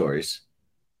tell stories.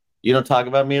 You don't talk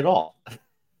about me at all.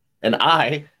 And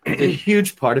I am a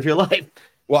huge part of your life.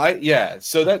 Well,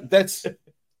 so that's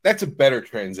a better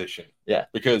transition. Yeah.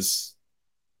 Because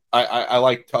I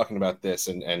like talking about this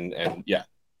and yeah.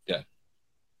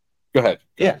 Go ahead.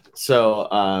 Yeah. So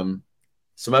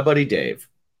so my buddy Dave,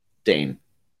 whatever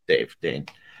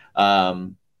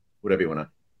you want to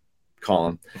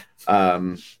call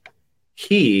him,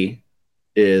 he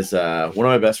is one of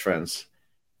my best friends,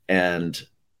 and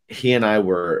he and I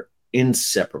were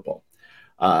inseparable.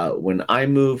 When I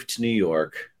moved to New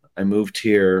York, I moved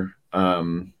here.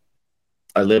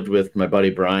 I lived with my buddy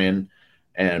Brian,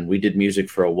 and we did music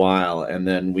for a while, and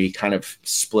then we kind of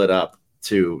split up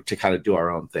to kind of do our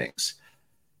own things.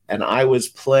 And I was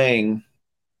playing.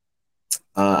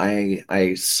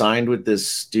 I signed with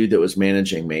this dude that was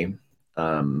managing me,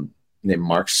 named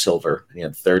Mark Silver. He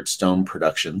had Third Stone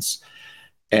Productions.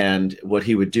 And what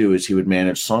he would do is he would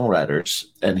manage songwriters,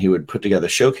 and he would put together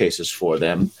showcases for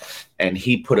them. And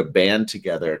he put a band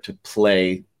together to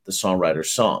play the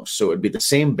songwriter's songs. So it would be the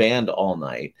same band all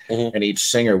night. And each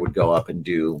singer would go up and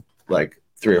do like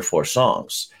 3 or 4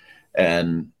 songs.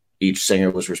 And each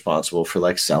singer was responsible for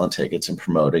like selling tickets and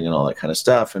promoting and all that kind of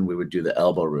stuff. And we would do the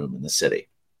Elbow Room in the city.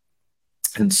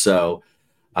 And so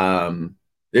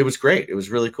it was great. It was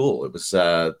really cool. It was,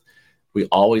 we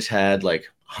always had like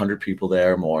 100 people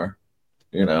there or more.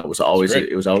 You know, it was always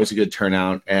a good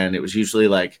turnout, and it was usually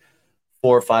like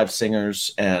 4 or 5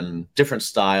 singers and different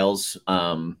styles,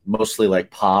 mostly like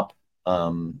pop,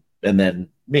 and then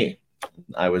me.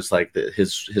 I was like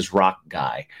his rock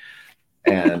guy,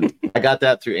 and I got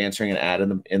that through answering an ad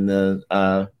in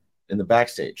the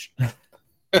backstage.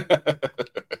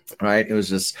 Right, it was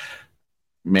just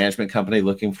management company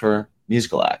looking for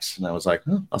musical acts, and I was like,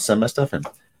 oh, I'll send my stuff in,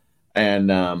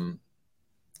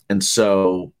 and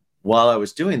so while I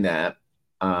was doing that,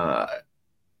 I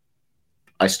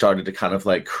started to kind of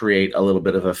like create a little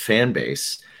bit of a fan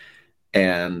base.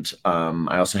 And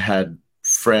I also had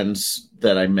friends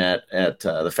that I met at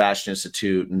the Fashion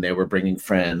Institute, and they were bringing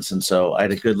friends. And so I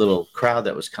had a good little crowd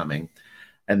that was coming,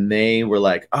 and they were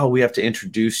like, oh, we have to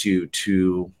introduce you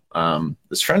to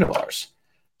this friend of ours,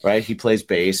 right? He plays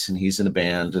bass and he's in a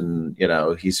band, and, you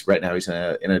know, he's in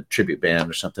a tribute band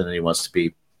or something, and he wants to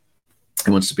be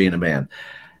in a band.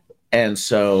 And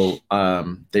so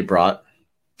they brought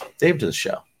Dave to the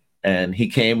show, and he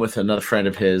came with another friend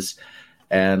of his,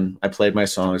 and I played my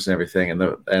songs and everything. And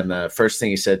the first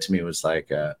thing he said to me was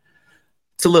like,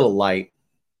 it's a little light.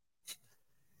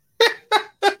 I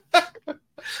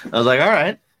was like,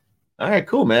 all right,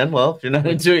 cool, man. Well, if you're not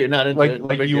into it, you're not into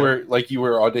it. Like you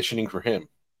were auditioning for him.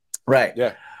 Right.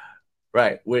 Yeah.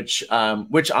 Right. Which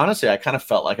honestly, I kind of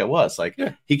felt like I was like,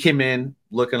 he came in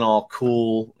looking all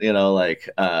cool, you know, like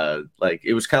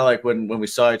it was kind of like when we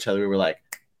saw each other, we were like,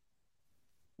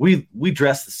 we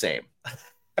dress the same.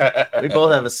 We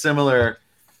both have a similar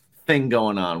thing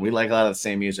going on. We like a lot of the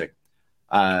same music.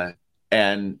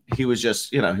 And he was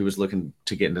just, you know, he was looking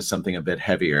to get into something a bit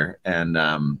heavier. And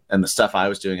the stuff I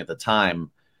was doing at the time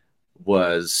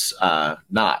was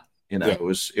not, you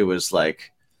know, it was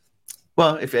like,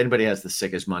 well, if anybody has the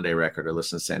Sick as Monday record or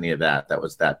listens to any of that, that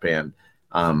was that band.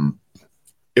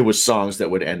 It was songs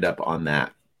that would end up on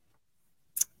that.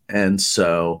 And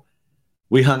so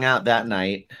we hung out that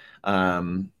night,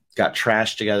 got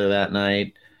trashed together that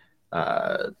night,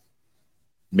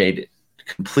 made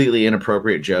completely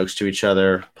inappropriate jokes to each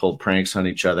other, pulled pranks on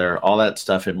each other, all that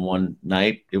stuff in one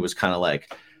night. It was kind of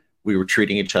like we were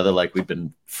treating each other like we'd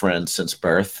been friends since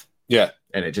birth. Yeah.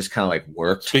 And it just kind of like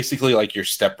worked. It's basically like your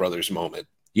stepbrother's moment.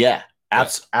 Yeah.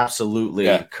 Absolutely.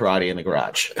 Yeah. Karate in the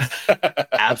Garage.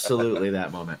 Absolutely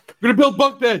that moment. We're going to build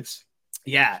bunk beds.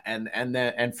 Yeah.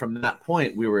 And from that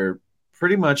point, we were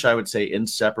pretty much, I would say,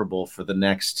 inseparable for the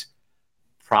next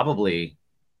probably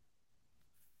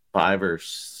five or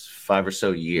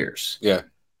so years. Yeah.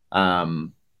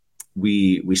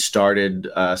 We started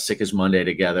Sick as Monday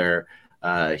together.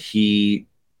 We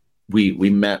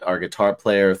met our guitar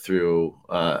player through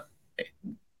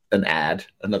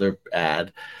another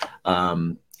ad.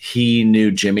 He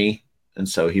knew Jimmy, and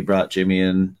so he brought Jimmy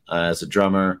in as a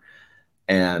drummer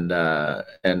and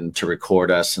to record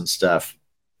us and stuff.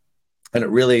 And it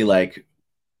really, like,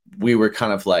 we were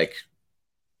kind of like,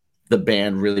 the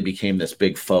band really became this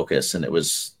big focus, and it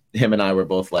was him and I were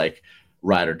both like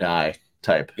ride or die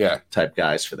type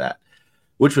guys for that,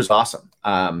 which was awesome.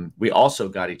 We also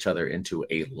got each other into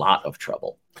a lot of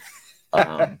trouble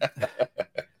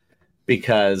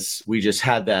because we just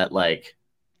had that like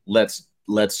let's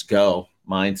go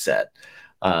mindset.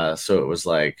 So it was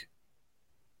like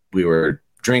we were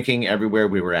drinking everywhere.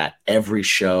 We were at every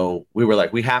show. We were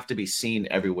like, we have to be seen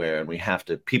everywhere,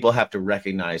 and people have to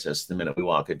recognize us the minute we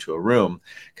walk into a room,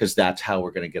 because that's how we're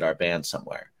going to get our band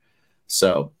somewhere.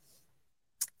 So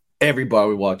every bar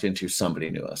we walked into,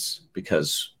 somebody knew us,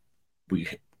 because we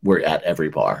were at every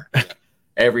bar.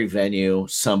 Every venue,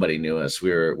 somebody knew us.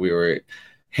 We were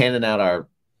handing out our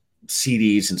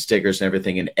CDs and stickers and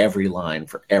everything in every line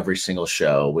for every single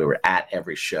show. We were at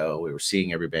every show. We were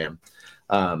seeing every band.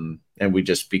 And we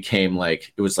just became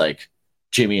like, it was like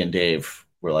Jimmy and Dave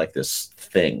were like this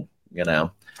thing, you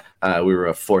know. We were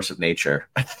a force of nature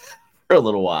for a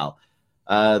little while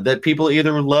that people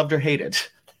either loved or hated.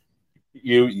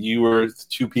 You were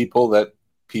two people that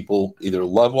people either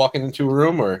love walking into a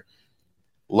room or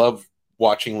love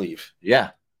watching leave.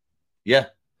 Yeah.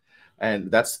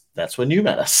 And that's when you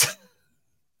met us.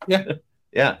 Yeah.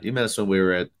 Yeah, you met us when we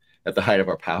were at the height of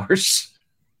our powers.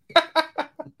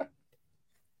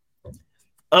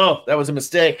 Oh, that was a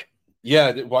mistake.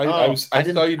 Yeah, why? Oh, I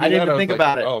didn't even think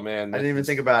about it. Oh man, I didn't even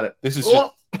think about it. This is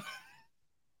Oh!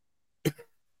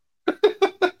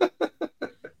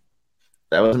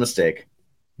 That was a mistake.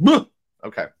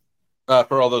 Okay.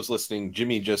 For all those listening,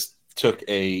 Jimmy just took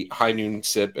a high noon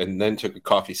sip and then took a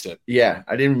coffee sip. Yeah,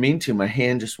 I didn't mean to. My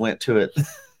hand just went to it. You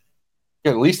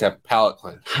can at least have a palate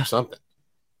cleanse or something.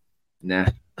 Nah.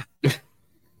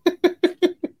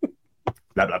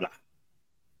 Blah blah blah.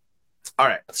 All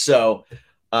right. So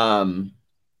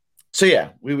yeah,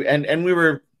 we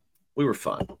were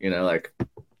fun, you know, like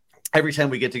every time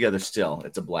we get together still,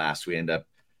 it's a blast. We end up,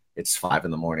 it's 5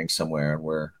 a.m. somewhere and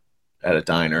we're at a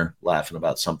diner laughing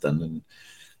about something and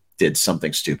did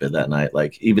something stupid that night.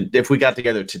 Like even if we got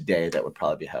together today, that would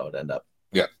probably be how it'd end up.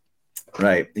 Yeah.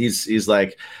 Right. He's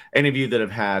like, any of you that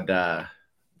have had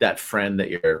that friend that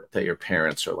your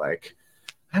parents are like,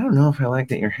 I don't know if I like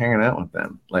that you're hanging out with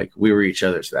them. Like we were each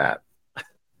other's that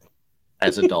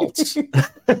as adults.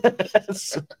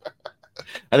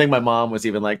 I think my mom was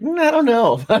even like, I don't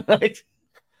know. Like,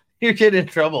 you're getting in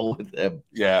trouble with them.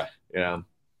 Yeah. Yeah.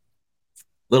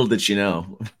 Little did she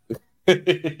know.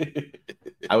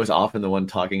 I was often the one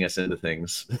talking us into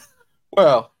things.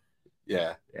 Well,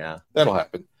 yeah. Yeah. That'll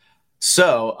happen.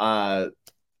 So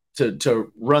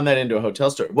to run that into a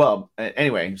hotel story. Well,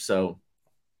 anyway, so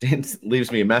Dan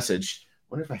leaves me a message. I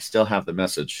wonder if I still have the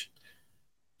message.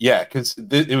 Yeah, because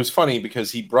it was funny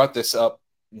because he brought this up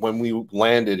when we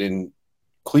landed in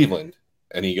Cleveland,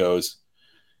 and he goes,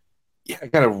 yeah, I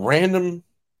got a random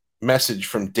message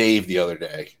from Dave the other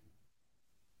day.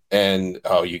 And,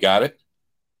 oh, you got it?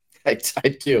 I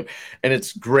do. And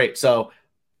it's great. So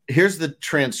here's the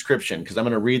transcription, because I'm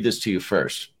going to read this to you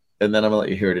first, and then I'm going to let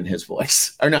you hear it in his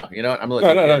voice. Or no, you know what? I'm going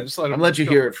to let you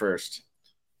hear it first.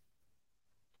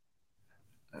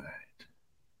 All right.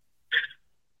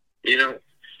 You know,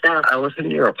 I listen to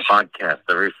your podcast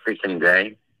every freaking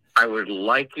day. I would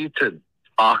like you to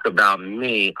talk about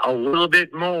me a little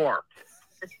bit more.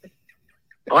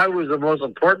 I was the most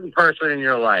important person in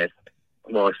your life.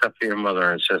 Well, except for your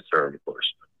mother and sister, of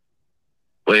course.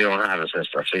 Well, you don't have a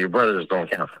sister, so your brothers don't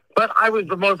count. But I was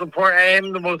the most important. I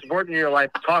am the most important in your life.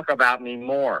 Talk about me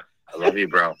more. I love you,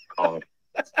 bro. Call me.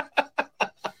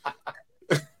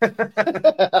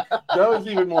 That was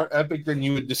even more epic than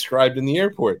you had described in the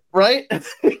airport. Right?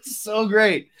 It's so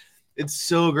great. It's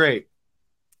so great.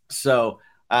 So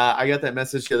I got that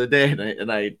message the other day,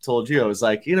 and I told you, I was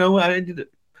like, you know,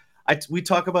 we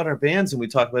talk about our bands and we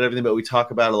talk about everything, but we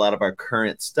talk about a lot of our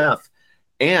current stuff.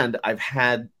 And I've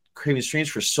had Craving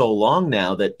Strange for so long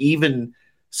now that even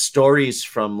stories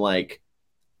from like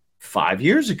 5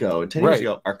 years ago and 10 years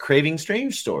ago are Craving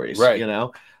Strange stories, right? You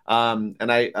know? And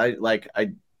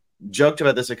I joked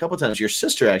about this a couple of times. Your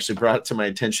sister actually brought it to my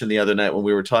attention the other night when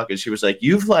we were talking. She was like,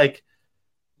 you've like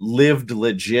lived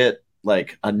legit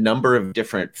like a number of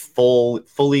different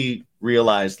fully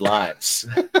realized lives.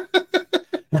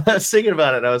 I was thinking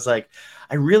about it. I was like,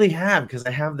 I really have, because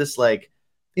I have this like,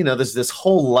 you know, this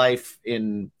whole life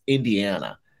in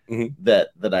Indiana that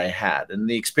I had, and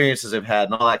the experiences I've had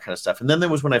and all that kind of stuff. And then there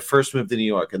was when I first moved to New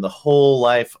York, and the whole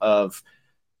life of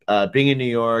being in New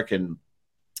York and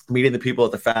meeting the people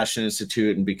at the Fashion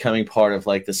Institute and becoming part of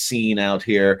like the scene out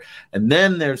here. And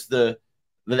then there's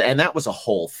and that was a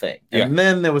whole thing. And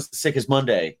then there was the Sick as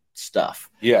Monday stuff.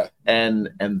 Yeah. And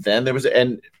then there was,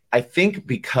 and I think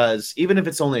because even if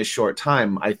it's only a short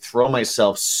time, I throw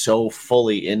myself so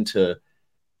fully into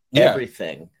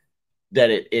everything that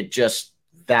it just,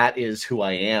 that is who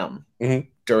I am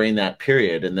during that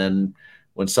period. And then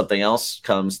when something else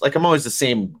comes, like I'm always the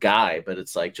same guy, but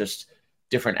it's like just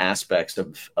different aspects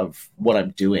of what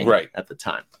I'm doing at the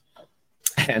time.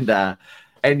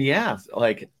 And yeah,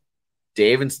 like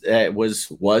Dave was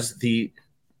the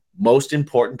most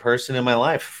important person in my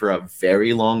life for a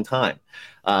very long time.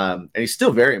 And he's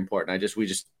still very important. We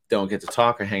just don't get to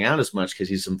talk or hang out as much because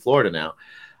he's in Florida now.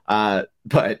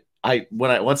 But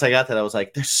once I got that, I was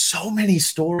like, there's so many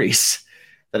stories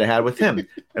that I had with him.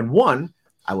 And one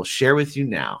I will share with you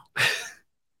now.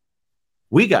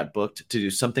 We got booked to do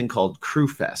something called Crew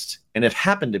Fest, and it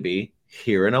happened to be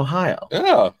here in Ohio.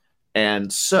 Yeah.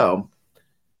 And so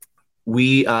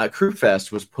Crew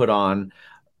Fest was put on,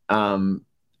 and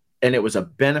it was a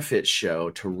benefit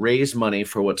show to raise money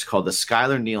for what's called the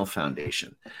Skylar Neal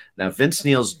Foundation. Now, Vince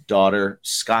Neal's daughter,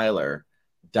 Skylar,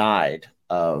 died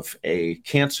of a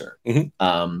cancer.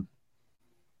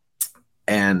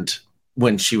 And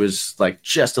when she was like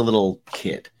just a little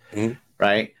kid,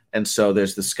 right? And so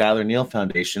there's the Skylar Neal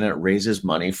Foundation, and it raises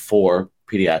money for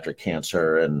pediatric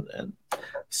cancer. And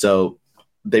so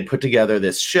they put together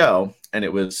this show, and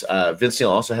it was Vince Neal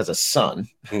also has a son.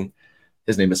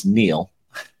 His name is Neil.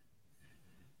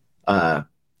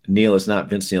 Neil is not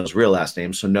Vince Neal's real last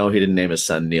name, so no, he didn't name his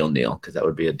son Neil because that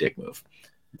would be a dick move.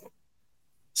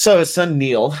 So his son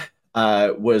Neil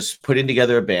was putting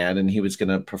together a band, and he was going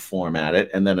to perform at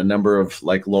it, and then a number of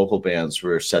like local bands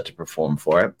were set to perform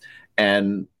for it.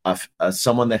 And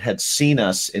someone that had seen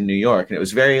us in New York, and it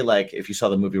was very like, if you saw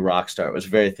the movie Rockstar, it was a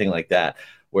very thing like that,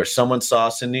 where someone saw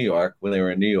us in New York when they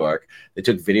were in New York. They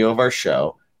took video of our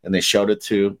show, and they showed it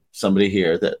to somebody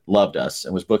here that loved us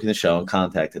and was booking the show and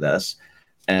contacted us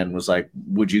and was like,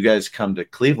 would you guys come to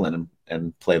Cleveland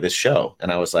and play this show?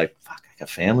 And I was like, fuck, I got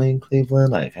family in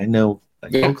Cleveland. Like, I know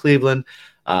Cleveland.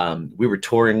 We were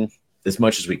touring as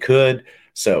much as we could.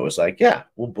 So it was like, yeah,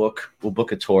 we'll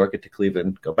book a tour, get to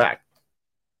Cleveland, go back.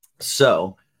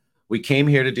 So we came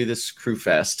here to do this Crew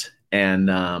Fest, and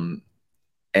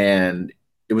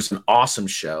it was an awesome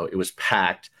show. It was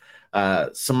packed.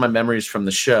 Some of my memories from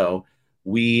the show,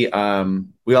 we all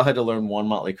had to learn one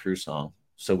Motley Crue song.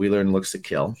 So we learned Looks to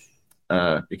Kill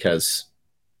because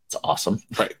it's awesome.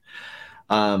 Right.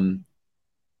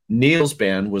 Neil's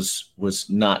band was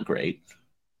not great.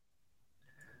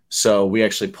 So we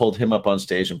actually pulled him up on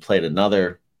stage and played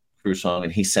another Crue song,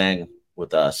 and he sang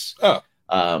with us.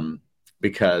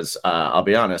 Because I'll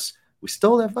be honest, we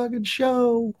stole that fucking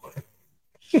show.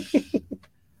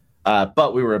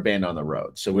 But we were a band on the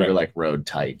road, so we were like road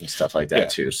tight and stuff like that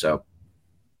too. So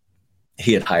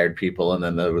he had hired people, and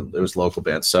then there was local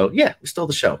bands. So yeah, we stole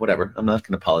the show. Whatever. I'm not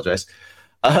going to apologize.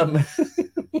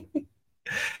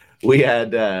 We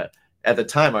had at the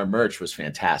time our merch was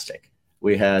fantastic.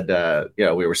 We had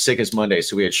we were Sick as Monday,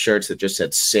 so we had shirts that just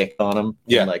said "sick" on them.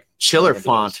 Yeah, and like Chiller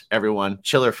font. Everyone,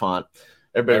 Chiller font.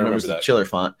 Everybody remembers the Chiller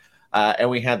font. And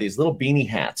we had these little beanie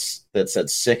hats that said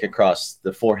 "sick" across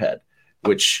the forehead,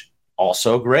 which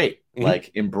also great,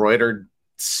 like embroidered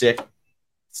sick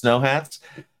snow hats.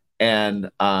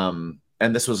 And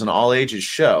this was an all ages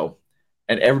show,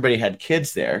 and everybody had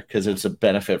kids there because it's a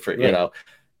benefit for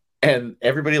and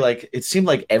everybody, like, it seemed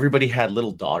like everybody had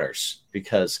little daughters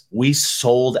because we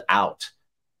sold out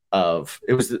of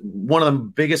it. Was one of the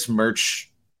biggest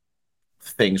merch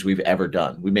things we've ever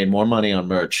done. We made more money on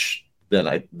merch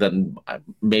than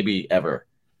maybe ever.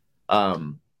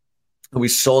 We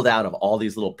sold out of all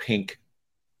these little pink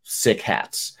sick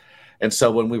hats. And so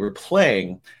when we were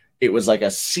playing, it was like a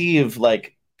sea of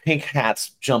like pink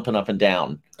hats jumping up and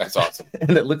down. That's awesome.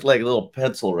 And it looked like little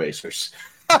pencil erasers.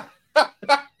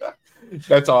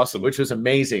 That's awesome. Which was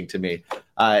amazing to me.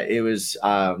 It was,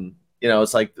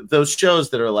 it's like those shows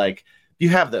that are like, you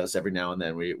have those every now and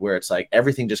then where it's like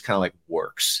everything just kind of like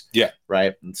works. Yeah.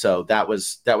 Right. And so that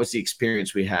was the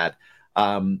experience we had.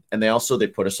 And they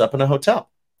put us up in a hotel.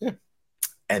 Yeah.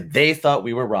 And they thought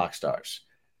we were rock stars.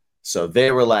 So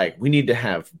they were like, we need to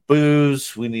have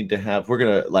booze. We're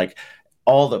going to like,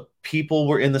 all the people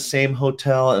were in the same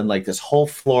hotel. And like this whole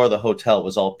floor of the hotel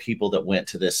was all people that went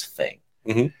to this thing.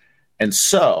 Mm-hmm. And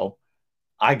so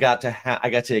I got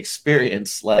to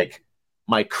experience like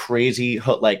my crazy,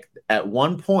 like at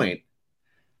one point,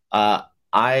 Dave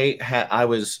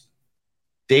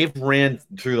ran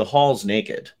through the halls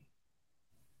naked.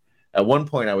 At one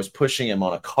point I was pushing him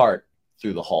on a cart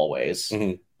through the hallways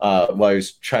while he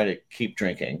was trying to keep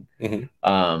drinking.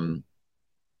 Mm-hmm.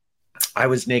 I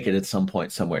was naked at some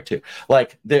point somewhere too.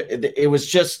 Like it was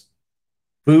just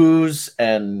booze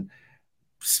and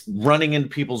running into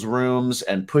people's rooms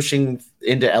and pushing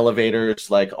into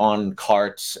elevators like on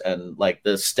carts, and like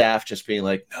the staff just being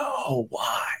like, no,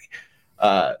 why?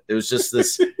 It was just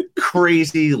this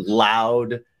crazy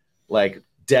loud, like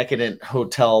decadent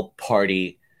hotel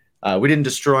party. We didn't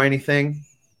destroy anything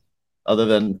other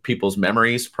than people's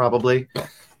memories, probably.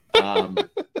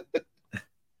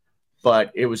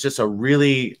 But it was just a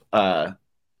really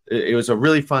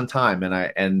fun time.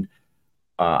 And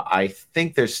I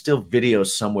think there's still videos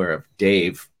somewhere of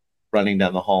Dave running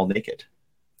down the hall naked,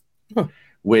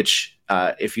 which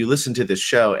if you listen to this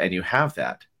show and you have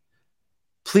that,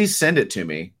 please send it to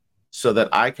me so that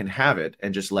I can have it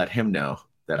and just let him know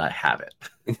that I have it.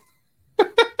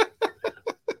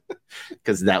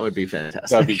 Because that would be fantastic.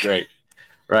 That'd be great.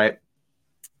 Right.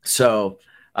 So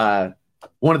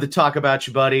wanted to talk about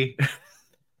you, buddy.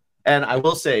 And I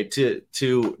will say to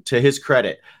his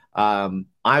credit,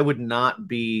 I would not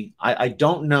be. I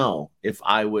don't know if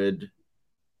I would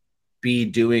be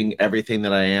doing everything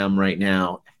that I am right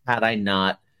now had I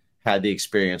not had the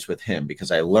experience with him,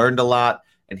 because I learned a lot,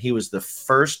 and he was the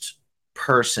first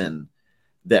person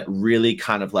that really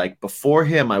kind of like, before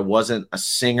him, I wasn't a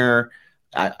singer.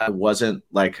 I wasn't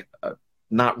like,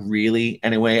 not really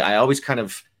anyway. I always kind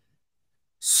of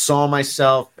saw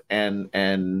myself,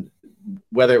 and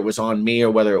whether it was on me or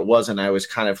whether it wasn't, I was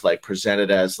kind of like presented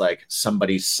as like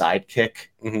somebody's sidekick,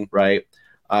 right?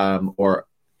 Or,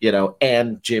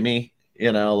 and Jimmy,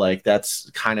 like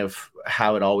that's kind of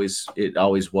how it always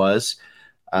was.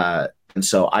 And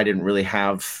so I didn't really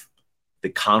have the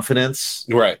confidence,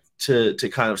 right, to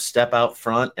kind of step out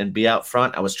front and be out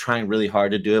front. I was trying really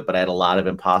hard to do it, but I had a lot of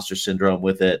imposter syndrome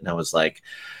with it. And I was like,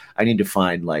 I need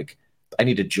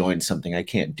to join something. I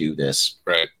can't do this.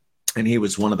 Right. And he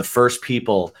was one of the first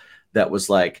people that was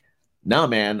like, no,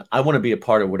 man, I want to be a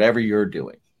part of whatever you're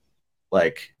doing.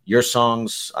 Like, your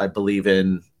songs, I believe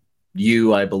in.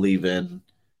 You, I believe in.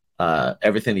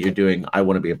 Everything that you're doing, I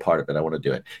want to be a part of it. I want to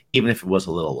do it, even if it was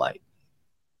a little light.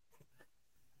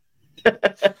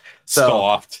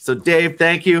 So Dave,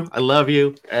 thank you. I love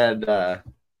you. And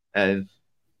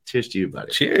cheers to you,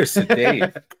 buddy. Cheers to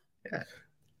Dave. Yeah.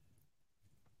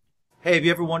 Hey, have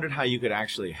you ever wondered how you could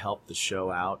actually help the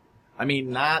show out? I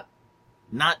mean, not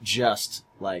just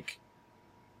like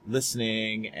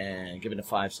listening and giving a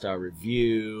 5-star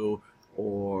review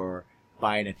or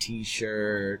buying a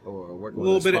t-shirt or working with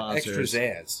a little bit sponsors. of extra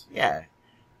zazz. Yeah.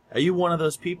 Are you one of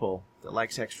those people that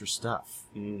likes extra stuff?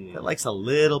 That likes a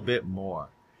little bit more?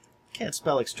 Can't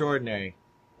spell extraordinary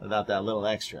without that little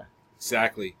extra.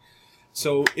 Exactly.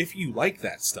 So if you like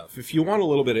that stuff, if you want a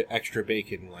little bit of extra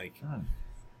bacon, like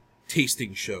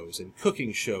tasting shows and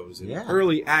cooking shows and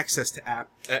early access to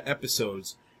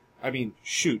episodes, I mean,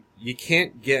 shoot, you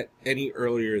can't get any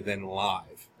earlier than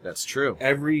live. That's true.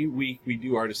 Every week we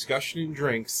do our discussion and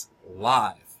drinks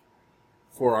live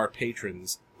for our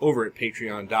patrons over at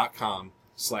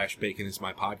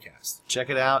patreon.com/baconismypodcast. Check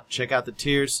it out. Check out the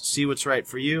tiers. See what's right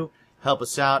for you. Help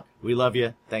us out. We love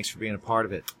you. Thanks for being a part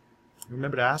of it.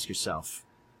 Remember to ask yourself,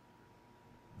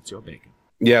 what's your bacon?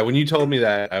 Yeah, when you told me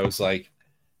that, I was like,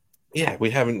 yeah, we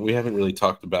haven't really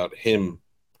talked about him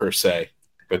per se.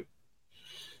 But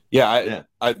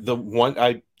the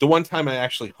one time I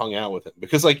actually hung out with him,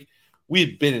 because like we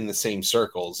had been in the same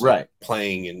circles, right,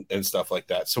 playing and stuff like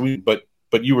that. So but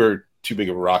you were too big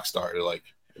of a rock star to like.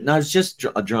 No, it's just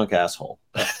a drunk asshole.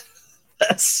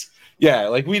 That's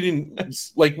like we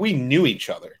didn't like, we knew each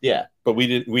other. Yeah, but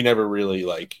we never really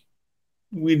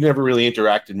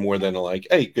interacted more than like,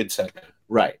 hey, good segment.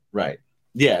 Right.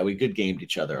 Yeah, we good gamed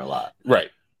each other a lot.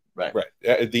 Right.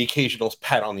 The occasional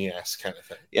pat on the ass kind of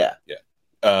thing. Yeah.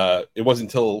 It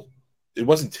wasn't until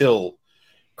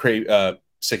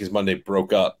Sick as Monday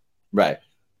broke up, right,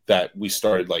 that we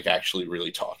started like actually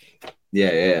really talking.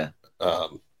 Yeah.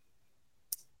 Because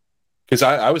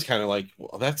I was kind of like,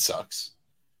 well, that sucks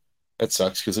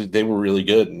because they were really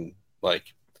good and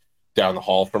like down the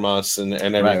hall from us and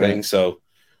everything. Right. So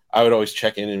I would always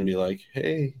check in and be like,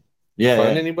 hey,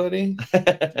 find anybody?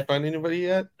 Did you find anybody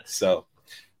yet? So,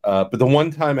 but the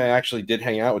one time I actually did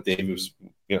hang out with Dave, it was,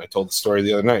 I told the story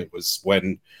the other night, was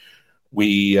when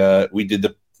we did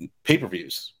the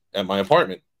pay-per-views at my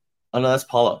apartment. Oh no, that's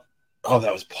Paulo. Oh,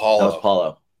 that was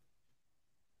Paulo.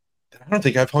 I don't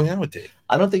think I've hung out with Dave.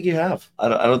 I don't think you have. I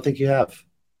don't think you have.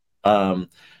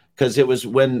 Because it was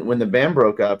when the band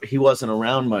broke up, he wasn't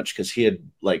around much because he had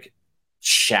like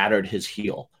shattered his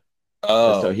heel.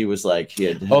 Oh, so he was like he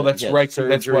had. Oh, that's right. Surgery,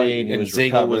 that's right. And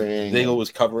Zagel was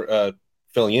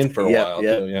filling in for a while.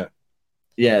 Yeah.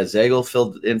 Yeah, Zagel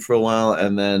filled in for a while,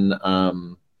 and then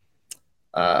and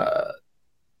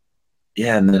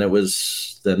then it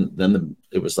was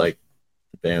it was like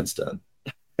the band's done.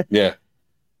 Yeah.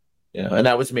 And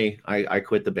that was me. I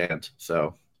quit the band,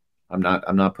 so I'm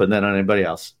not putting that on anybody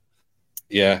else.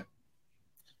 Yeah,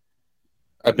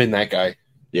 I've been that guy.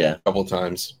 Yeah, a couple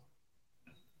times.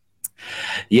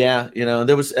 Yeah,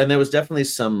 there was definitely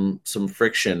some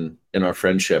friction in our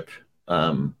friendship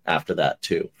after that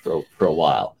too for a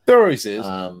while. There always is.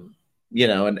 And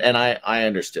I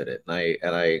understood it,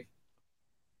 and I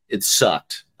it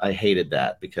sucked. I hated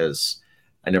that because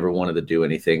I never wanted to do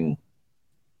anything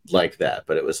like that,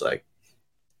 but it was like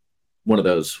one of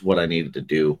those what I needed to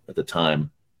do at the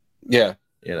time. Yeah.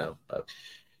 Yeah,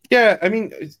 I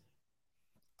mean,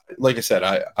 like I said,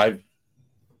 I've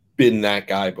been that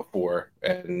guy before,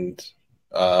 and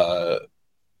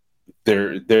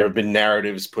there have been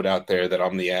narratives put out there that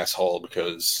I'm the asshole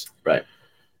because Right.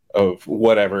 of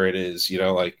whatever it is,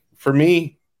 like for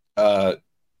me, there's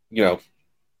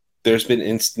been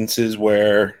instances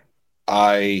where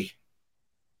I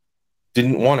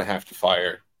didn't want to have to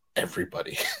fire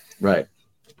everybody. Right.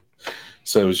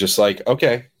 So it was just like,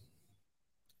 okay,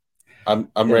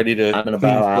 I'm ready to I'm gonna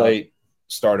clean bow out. slate,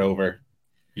 start over.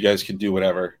 You guys can do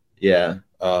whatever. Yeah.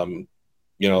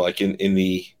 Like in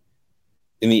the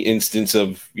instance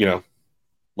of,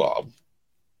 well,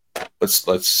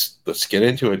 let's get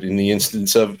into it. In the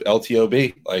instance of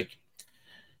LTOB, like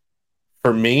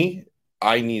for me,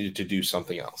 I needed to do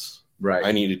something else. Right.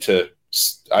 I needed to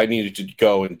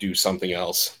go and do something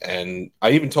else. And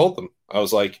I even told them, I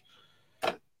was like,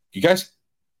 you guys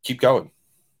keep going.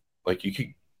 Like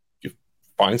you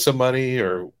find somebody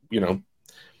or,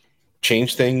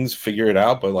 change things, figure it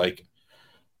out. But like,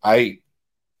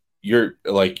 you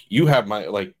have my,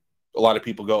 like, a lot of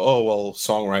people go, oh, well,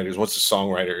 songwriters, once the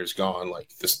songwriter is gone, like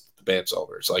the band's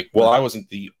over. It's like, well, I wasn't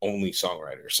the only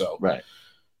songwriter. So, Right.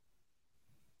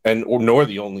 Nor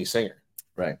the only singer.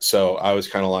 Right. So I was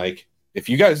kind of like, if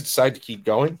you guys decide to keep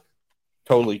going,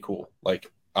 totally cool.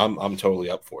 Like I'm totally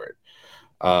up for it.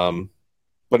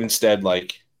 But instead,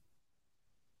 like,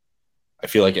 I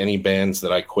feel like any bands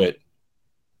that I quit,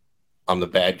 I'm the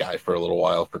bad guy for a little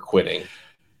while for quitting.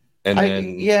 And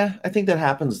then, I think that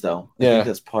happens though. I Yeah. think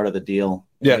that's part of the deal.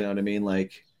 Yeah. You know what I mean?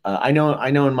 Like, I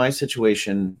know in my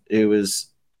situation, the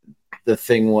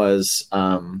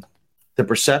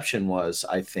perception was,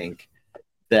 I think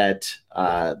that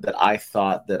I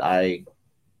thought that I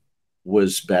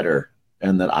was better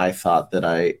and that I thought that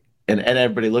and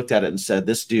everybody looked at it and said,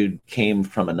 this dude came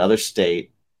from another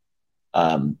state.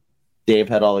 Dave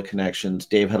had all the connections.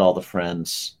 Dave had all the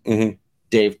friends. Mhm.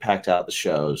 Dave packed out the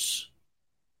shows.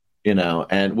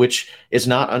 And which is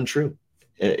not untrue.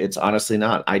 It's honestly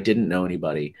not. I didn't know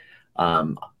anybody.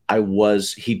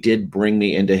 He did bring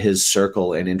me into his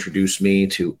circle and introduce me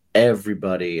to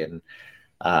everybody. And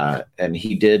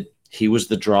he was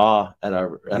the draw at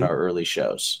our early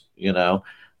shows,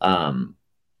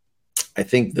 I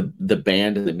think the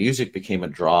band and the music became a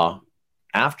draw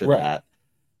after Right. that.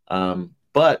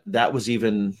 But that was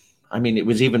it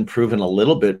was even proven a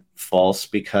little bit false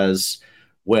because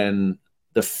when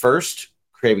the first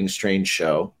Craving Strange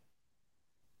show,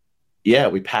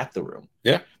 we packed the room.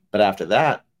 Yeah. But after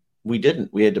that, we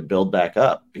didn't. We had to build back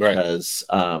up because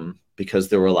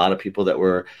there were a lot of people that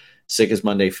were Sick as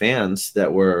Monday fans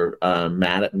that were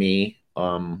mad at me,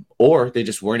 or they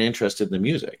just weren't interested in the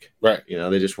music. Right.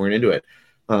 They just weren't into it.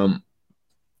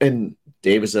 And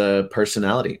Dave is a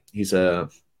personality. He's a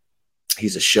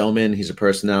showman. He's a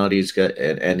personality. He's got,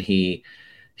 and he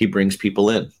brings people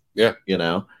in. Yeah.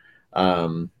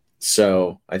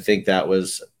 So I think that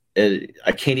was,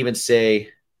 I can't even say,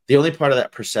 the only part of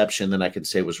that perception that I could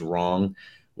say was wrong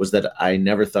was that I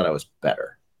never thought I was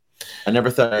better. I never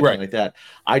thought anything like that.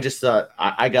 I just thought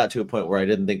I got to a point where I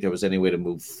didn't think there was any way to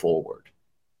move forward.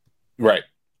 Right.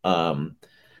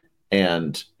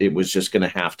 And it was just going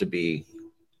to have to be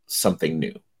something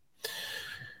new.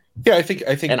 Yeah, I think,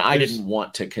 and I didn't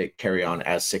want to carry on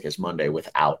as Sick as Monday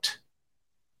without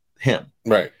him.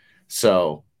 Right.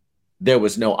 So there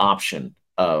was no option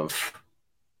of,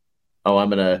 I'm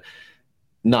going to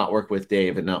not work with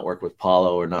Dave and not work with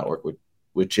Paulo or not work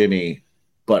with Jimmy,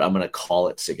 but I'm going to call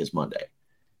it Sick as Monday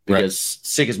because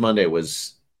Sick as Monday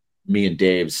was me and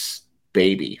Dave's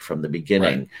baby from the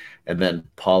beginning. Right. And then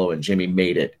Paulo and Jimmy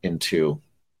made it into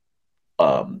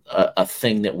a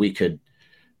thing that we could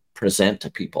present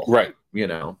to people. Right.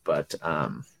 But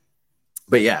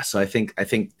yeah, so I think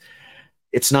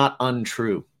it's not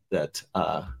untrue that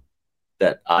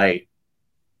I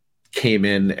came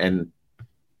in and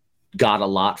got a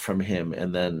lot from him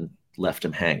and then left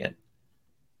him hanging.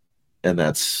 And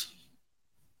it's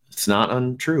not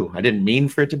untrue. I didn't mean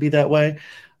for it to be that way.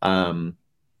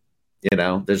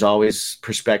 There's always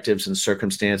perspectives and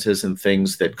circumstances and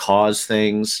things that cause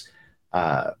things.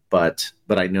 But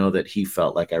I know that he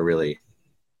felt like I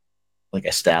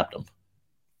stabbed him,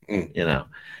 and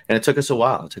it took us a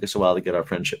while. It took us a while to get our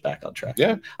friendship back on track.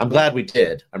 Yeah. I'm glad we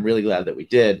did. I'm really glad that we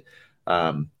did.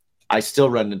 I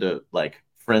still run into like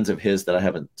friends of his that I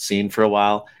haven't seen for a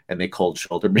while and they cold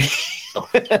shoulder me.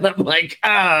 And I'm like,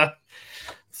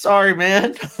 sorry,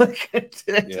 man. I don't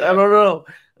know.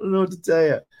 I don't know what to tell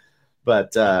you.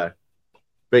 But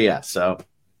yeah, so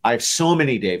I have so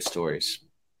many Dave stories.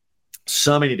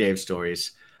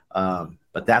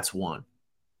 But that's one.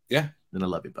 Yeah. And I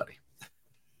love you, buddy.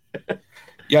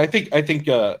 Yeah, I think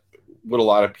what a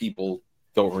lot of people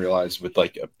don't realize with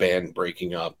like a band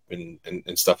breaking up and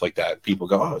stuff like that. People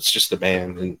go, oh, it's just a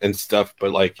band and stuff.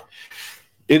 But like,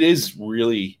 it is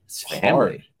really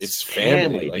hard. It's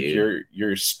family. Like dude.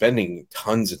 you're spending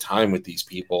tons of time with these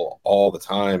people all the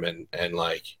time. And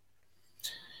like,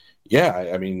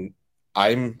 yeah, I mean,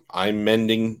 I'm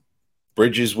mending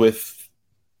bridges with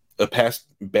a past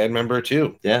band member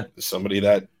too. Yeah. Somebody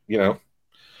that, you know,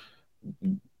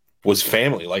 was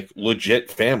family, like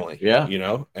legit family. Yeah. You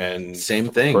know, and same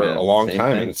thing for man. a long Same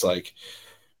time. thing. And it's like,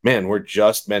 man, we're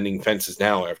just mending fences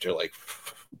now after like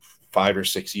 5 or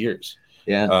 6 years.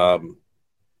 Yeah.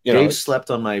 You Dave know,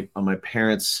 slept on my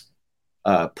parents'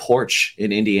 porch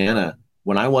in Indiana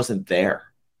when I wasn't there.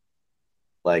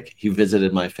 Like he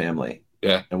visited my family.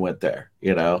 Yeah. And went there,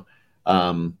 you know.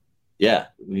 Yeah,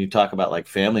 when you talk about like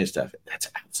family and stuff, that's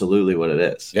absolutely what it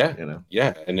is. Yeah. You know.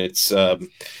 Yeah. And it's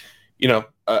you know,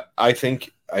 I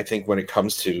think when it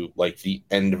comes to like the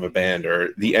end of a band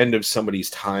or the end of somebody's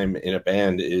time in a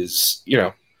band is, you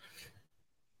know,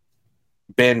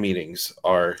 band meetings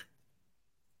are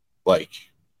like,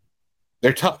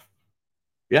 they're tough.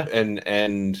 Yeah.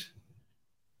 And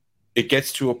it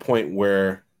gets to a point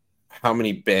where how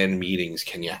many band meetings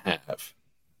can you have?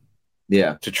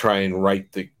 Yeah. To try and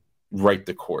write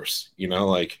the course, you know,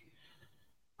 like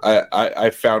I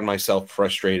found myself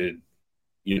frustrated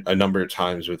a number of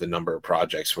times with a number of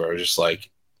projects where I was just like,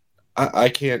 I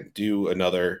can't do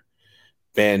another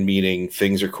band meeting.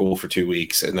 Things are cool for 2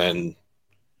 weeks and then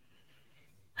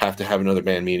have to have another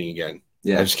band meeting again.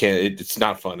 Yeah. I just can't. It's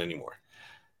not fun anymore.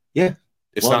 Yeah.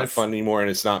 It's not fun anymore, and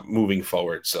it's not moving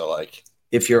forward. So like,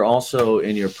 if you're also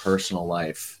in your personal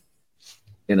life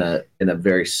in a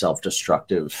very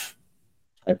self-destructive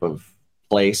type of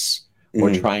place,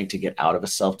 or trying to get out of a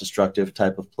self-destructive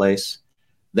type of place,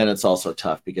 then it's also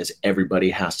tough because everybody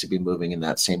has to be moving in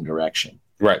that same direction.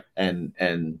 Right.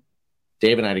 And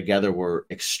Dave and I together were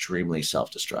extremely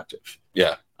self-destructive.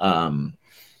 Yeah.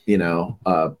 You know,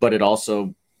 but it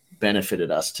also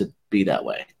benefited us to be that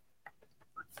way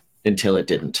until it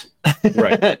didn't.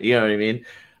 Right. You know what I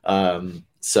mean?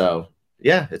 So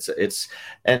yeah, it's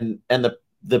and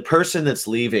the person that's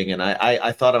leaving, and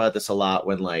I thought about this a lot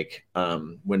when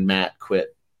when Matt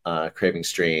quit Craving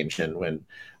Strange and when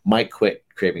Mike quit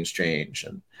Craving Strange,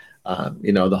 and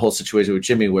you know, the whole situation with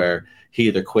Jimmy where he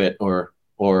either quit or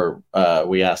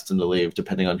we asked him to leave,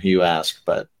 depending on who you ask.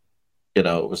 But you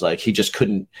know, it was like he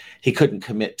couldn't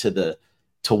commit to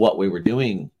what we were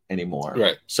doing anymore.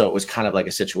 Right. So it was kind of like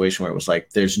a situation where it was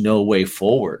like there's no way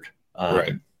forward.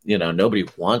 Right. You know, nobody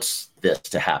wants this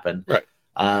to happen. Right.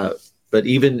 But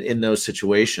even in those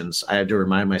situations, I had to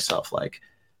remind myself, like,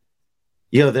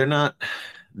 you know,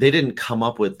 they didn't come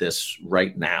up with this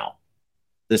right now.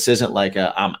 This isn't like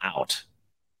I'm out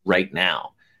right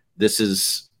now. This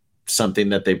is something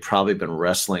that they've probably been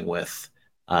wrestling with.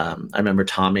 I remember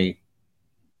Tommy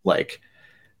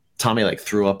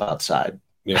threw up outside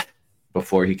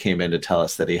before he came in to tell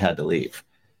us that he had to leave.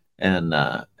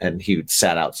 And he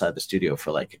sat outside the studio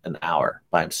for like an hour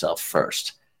by himself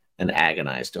first and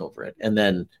agonized over it. And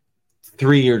then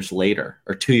 2 years later,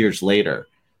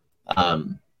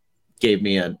 gave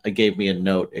me a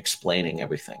note explaining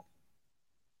everything,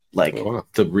 like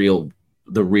the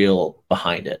real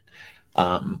behind it.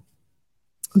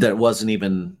 That wasn't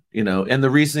even, you know, and the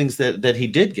reasonings that he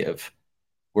did give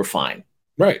were fine,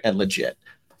 right, and legit.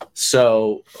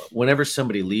 So whenever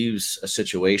somebody leaves a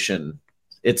situation,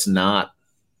 it's not,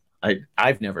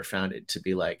 I've never found it to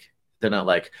be like, they're not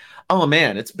like, oh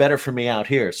man, it's better for me out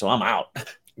here, so I'm out.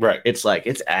 Right. It's like,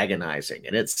 it's agonizing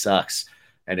and it sucks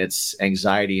and it's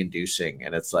anxiety inducing.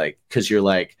 And it's like, because you're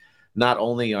like, not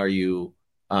only are you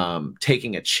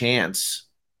taking a chance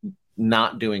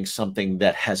not doing something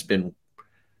that has been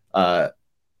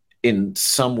in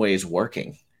some ways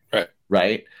working.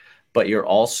 Right. But you're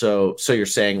also, so you're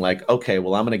saying like, okay,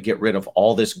 well, I'm going to get rid of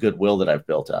all this goodwill that I've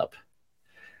built up.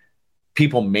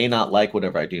 People may not like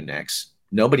whatever I do next.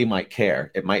 Nobody might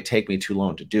care. It might take me too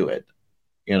long to do it.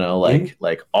 You know,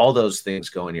 like all those things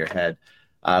go in your head.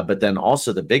 But then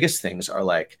also the biggest things are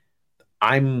like,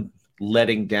 I'm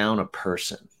letting down a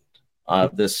person,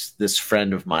 this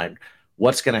friend of mine.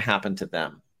 What's going to happen to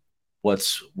them?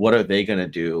 What are they going to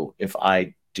do if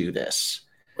I do this?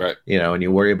 Right. You know, and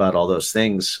you worry about all those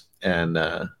things. And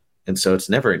so it's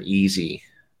never an easy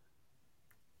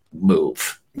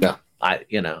move. No.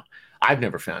 I've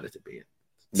never found it to be. It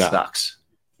No. sucks.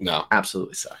 No.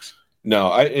 Absolutely sucks.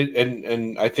 No,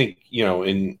 I think, you know,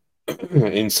 in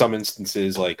some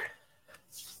instances, like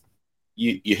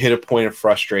you hit a point of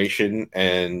frustration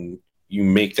and you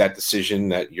make that decision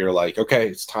that you're like, okay,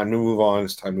 it's time to move on,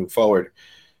 it's time to move forward.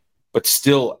 But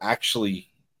still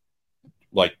actually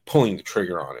like pulling the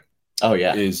trigger on it. Oh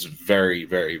yeah, is very,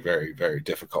 very, very, very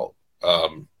difficult.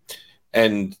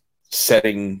 And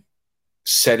setting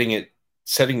the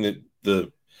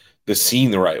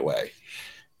scene the right way.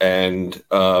 And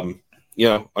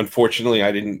unfortunately,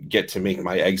 I didn't get to make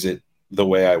my exit the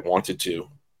way I wanted to.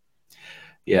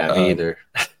 Yeah, me either.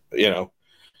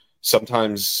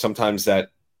 Sometimes that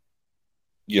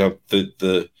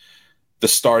the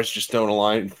stars just don't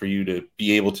align for you to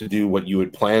be able to do what you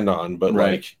had planned on. But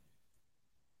like,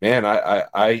 man,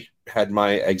 I had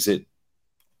my exit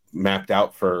mapped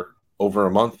out for over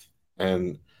a month,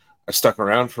 and I stuck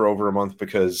around for over a month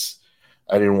because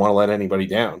I didn't want to let anybody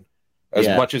down. As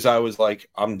much as I was like,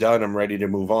 I'm done, I'm ready to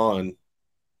move on,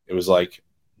 it was like,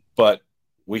 but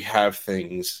we have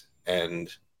things, and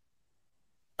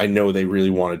I know they really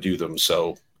want to do them,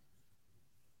 so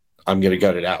I'm going to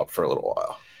gut it out for a little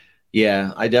while.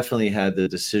 Yeah, I definitely had the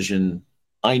decision.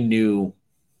 I knew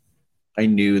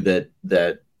that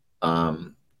that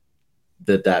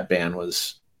band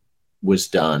was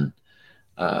done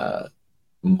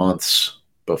months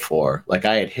before. Like,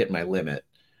 I had hit my limit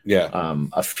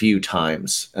a few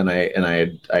times, and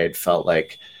I had felt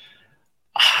like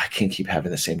I can't keep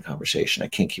having the same conversation. I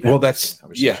can't keep having the same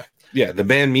conversation. The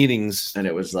band meetings, and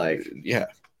it was like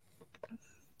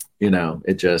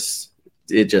it just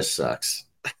sucks.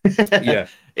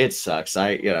 It sucks.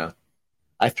 I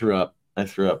threw up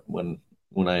when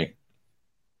I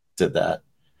did that.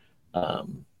 I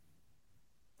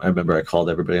remember I called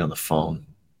everybody on the phone,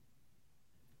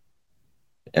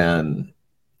 and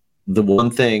the one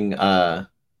thing that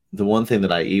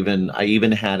I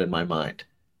even had in my mind,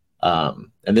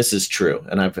 and this is true,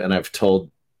 and I've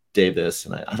told Dave this,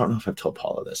 and I don't know if I've told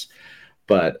Paula this,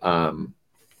 but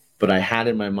I had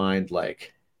in my mind,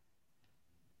 like,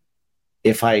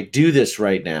 if I do this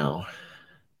right now,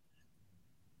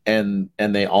 and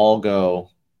they all go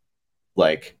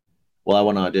like, well, I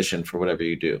want to audition for whatever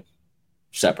you do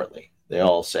separately. They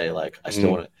all say, like, I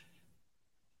still want to,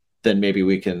 then maybe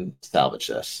we can salvage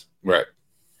this. Right.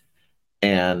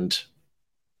 And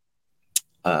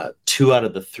 2 out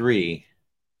of the 3,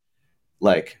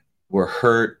 like, were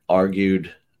hurt,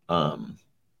 argued,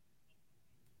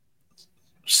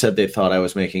 said they thought I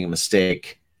was making a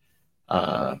mistake,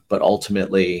 but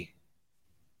ultimately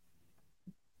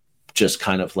just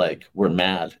kind of like were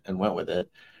mad and went with it.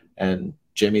 And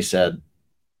Jimmy said,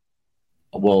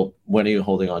 well, when are you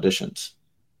holding auditions?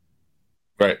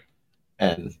 Right.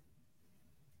 And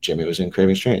Jimmy was in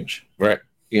Craving Strange. Right.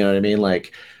 You know what I mean?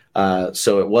 Like,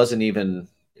 so it wasn't even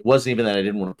that I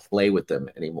didn't want to play with them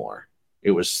anymore.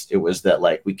 It was that,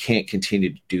 like, we can't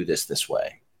continue to do this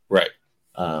way. Right.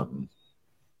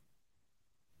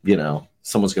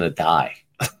 Someone's going to die.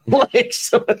 Like,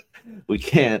 so we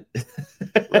can't.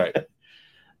 Right.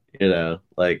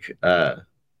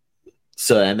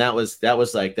 So, and that was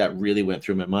like, that really went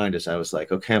through my mind as I was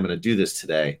like, okay, I'm going to do this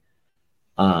today.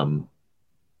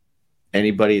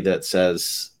 Anybody that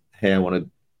says, hey,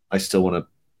 I still want to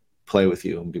play with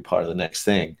you and be part of the next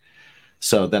thing.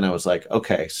 So then I was like,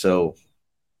 okay, so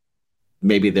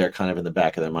maybe they're kind of in the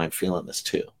back of their mind feeling this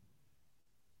too.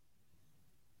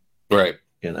 Right.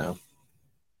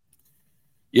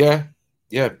 Yeah.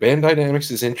 Band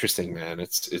dynamics is interesting, man.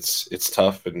 It's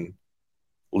tough, and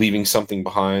leaving something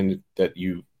behind that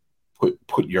you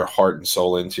put your heart and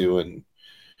soul into and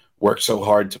work so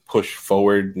hard to push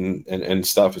forward and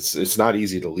stuff. It's not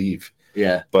easy to leave.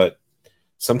 Yeah. But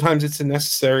sometimes it's a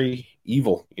necessary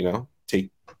evil, take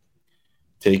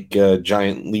a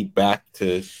giant leap back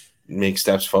to make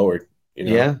steps forward.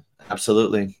 Yeah,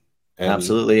 absolutely.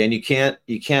 Absolutely. And you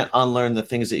can't unlearn the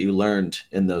things that you learned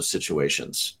in those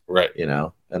situations. Right.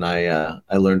 And I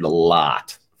learned a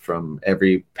lot from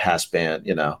every past band.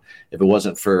 If it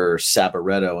wasn't for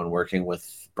Sabaretto and working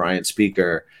with Brian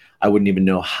Speaker, I wouldn't even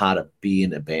know how to be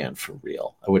in a band for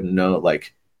real. I wouldn't know,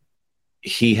 like,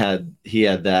 he had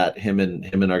that, him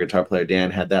and our guitar player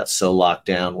Dan had that so locked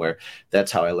down, where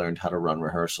that's how I learned how to run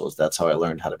rehearsals. That's how I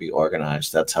learned how to be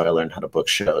organized. That's how I learned how to book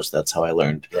shows. That's how I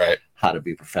learned how to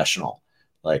be professional,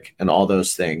 like, and all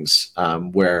those things,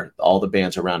 where all the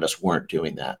bands around us weren't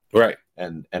doing that. Right.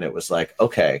 And it was like,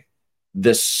 okay,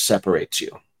 this separates you.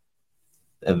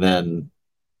 And then,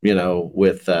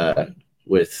 with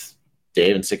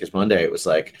Dave and Sick as Monday, it was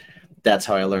like, that's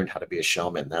how I learned how to be a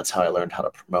showman. That's how I learned how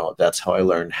to promote. That's how I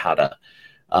learned how to,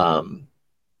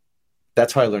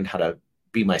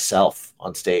 be myself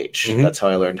on stage. Mm-hmm. That's how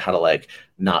I learned how to, like,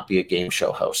 not be a game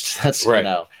show host. That's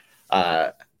right.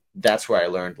 That's where I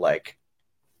learned, like,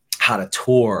 how to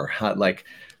tour, how, like,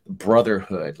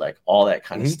 brotherhood, like, all that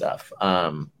kind of stuff.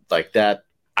 Like, that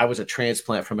I was a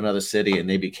transplant from another city and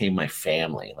they became my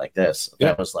family like this. Yeah.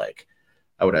 That was like,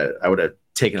 I would have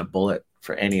taken a bullet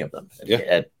for any of them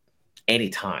at any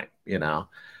time, you know?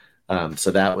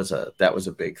 So that was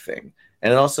a big thing.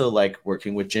 And also like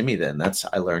working with Jimmy, then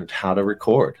I learned how to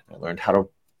record. I learned how to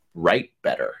write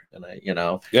better. And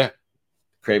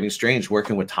Craving Strange,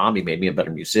 working with Tommy made me a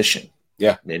better musician.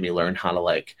 Yeah. Made me learn how to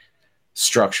like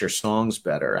structure songs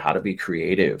better, how to be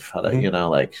creative, how to,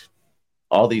 like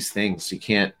all these things. You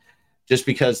can't, just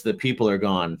because the people are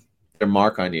gone, their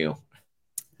mark on you.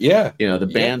 Yeah. The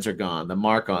bands are gone. The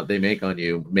mark they make on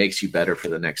you makes you better for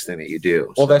the next thing that you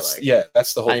do. Well, that's the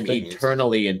whole I'm thing. I'm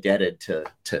eternally indebted to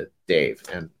Dave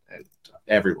and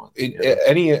everyone.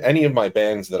 Any of my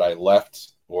bands that I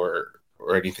left or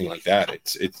anything like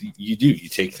that, you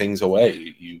take things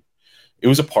away. It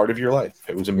was a part of your life.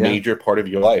 It was a major part of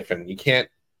your life, and you can't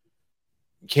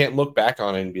look back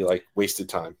on it and be like, wasted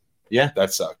time. Yeah,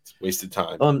 that sucked. Wasted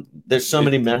time. There's so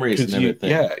many memories and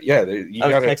everything. I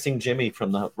was texting Jimmy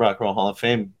from the Rock and Roll Hall of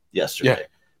Fame yesterday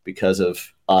because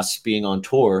of us being on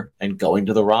tour and going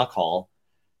to the Rock Hall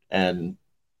and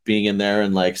being in there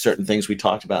and like certain things we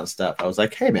talked about and stuff. I was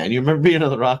like, hey man, you remember being on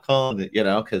the Rock Hall? And,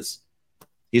 because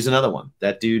he's another one.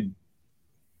 That dude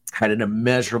had an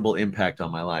immeasurable impact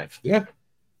on my life. Yeah.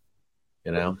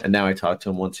 And now I talk to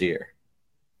him once a year.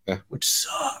 Yeah. Which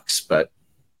sucks, but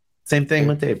same thing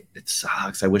with Dave. It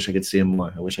sucks. I wish I could see him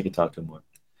more. I wish I could talk to him more.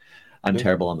 I'm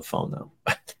terrible on the phone though.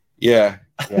 Yeah.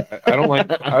 I don't like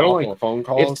phone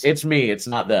calls. It's me. It's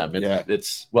not them.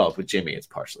 It's with Jimmy, it's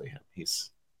partially him.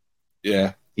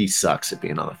 He sucks at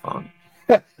being on the phone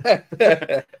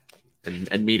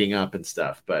and meeting up and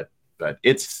stuff. But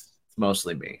it's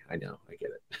mostly me. I know. I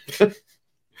get it.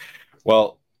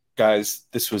 Well, guys,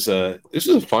 this was a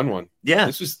fun one. Yeah,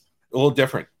 this was a little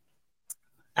different.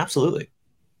 Absolutely.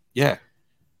 Yeah,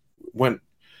 went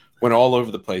all over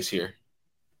the place here.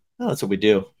 Oh, that's what we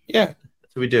do. Yeah,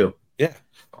 that's what we do. Yeah.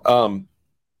 Always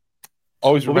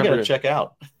remember we gotta check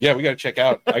out. Yeah, we gotta check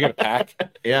out. I gotta pack.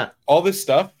 Yeah, all this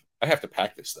stuff. I have to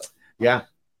pack this stuff. Yeah.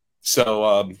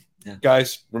 So,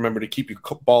 guys, remember to keep your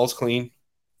balls clean.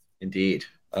 Indeed.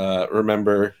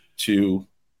 Remember to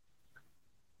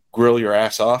grill your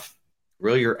ass off.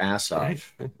 Grill your ass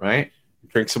off. Right.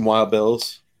 Drink some Wild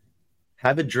Bills.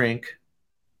 Have a drink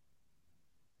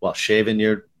while shaving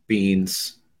your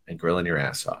beans and grilling your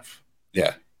ass off.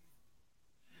 Yeah.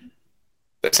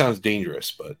 That sounds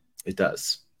dangerous, but it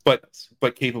does. But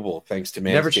capable, thanks to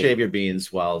Manscaped. Never shave your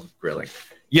beans while grilling.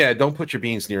 Yeah, don't put your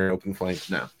beans near an open flame.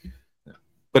 No.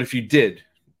 But if you did,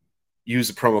 use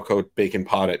the promo code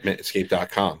BaconPod at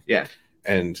Manscaped.com. Yeah.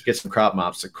 And get some crop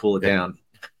mops to cool it down.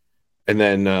 And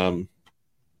then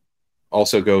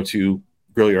also go to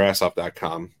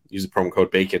GrillYourAssOff.com. Use the promo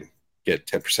code BACON. Get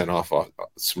 10% off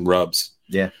some rubs.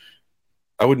 Yeah.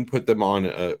 I wouldn't put them on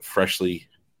a freshly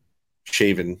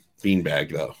shaven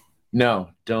beanbag, though. No,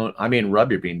 don't. I mean, rub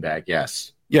your beanbag,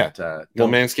 yes. Yeah. Well,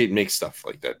 Manscaped makes stuff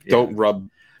like that. Yeah. Don't rub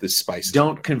the spice.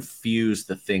 Don't confuse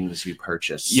the things you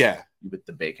purchase. Yeah. With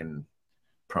the bacon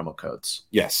promo codes.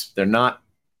 Yes. They're not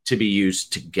to be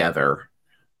used together,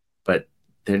 but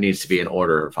there needs to be an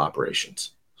order of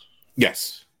operations.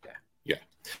 Yes. Yeah.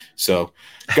 So,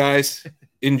 guys,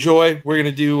 enjoy. We're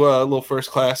gonna do a little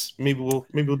first class. Maybe we'll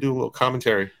do a little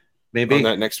commentary. Maybe on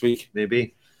that next week.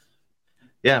 Maybe.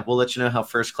 Yeah, we'll let you know how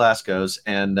first class goes.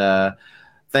 And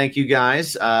thank you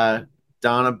guys,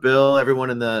 Donna, Bill, everyone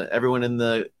in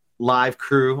the live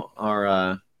crew,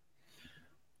 our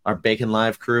Bacon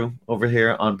Live crew over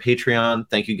here on Patreon.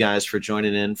 Thank you guys for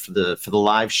joining in for the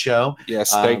live show.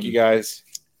 Yes, thank you guys.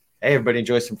 Hey, everybody,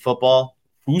 enjoy some football.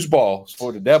 Foosball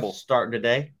for the devil. Starting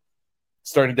today,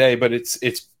 but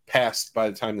it's past by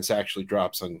the time this actually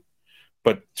drops on.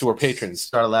 But to our patrons,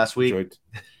 started last week.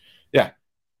 Yeah,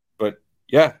 but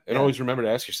yeah, and always remember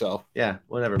to ask yourself. Yeah,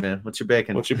 whatever, man. What's your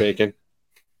bacon? What's your bacon?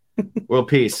 World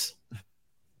peace.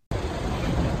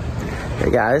 Hey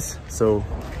guys, so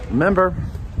remember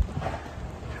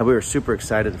how we were super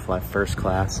excited to fly first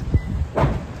class?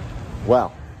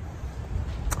 Well,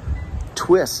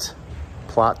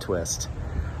 plot twist.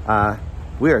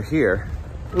 We are here.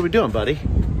 What are we doing, buddy?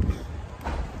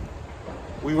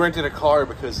 We rented a car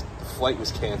because the flight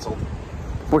was canceled.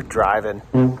 We're driving.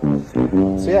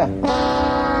 So yeah,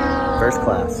 first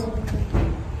class.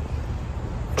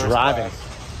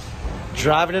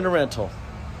 Driving in a rental.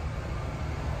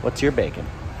 What's your bacon?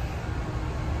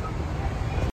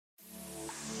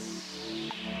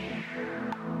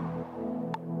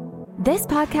 This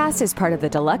podcast is part of the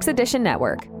Deluxe Edition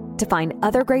Network. To find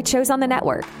other great shows on the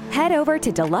network, head over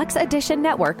to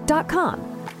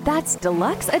deluxeeditionnetwork.com. That's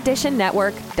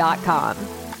deluxeeditionnetwork.com.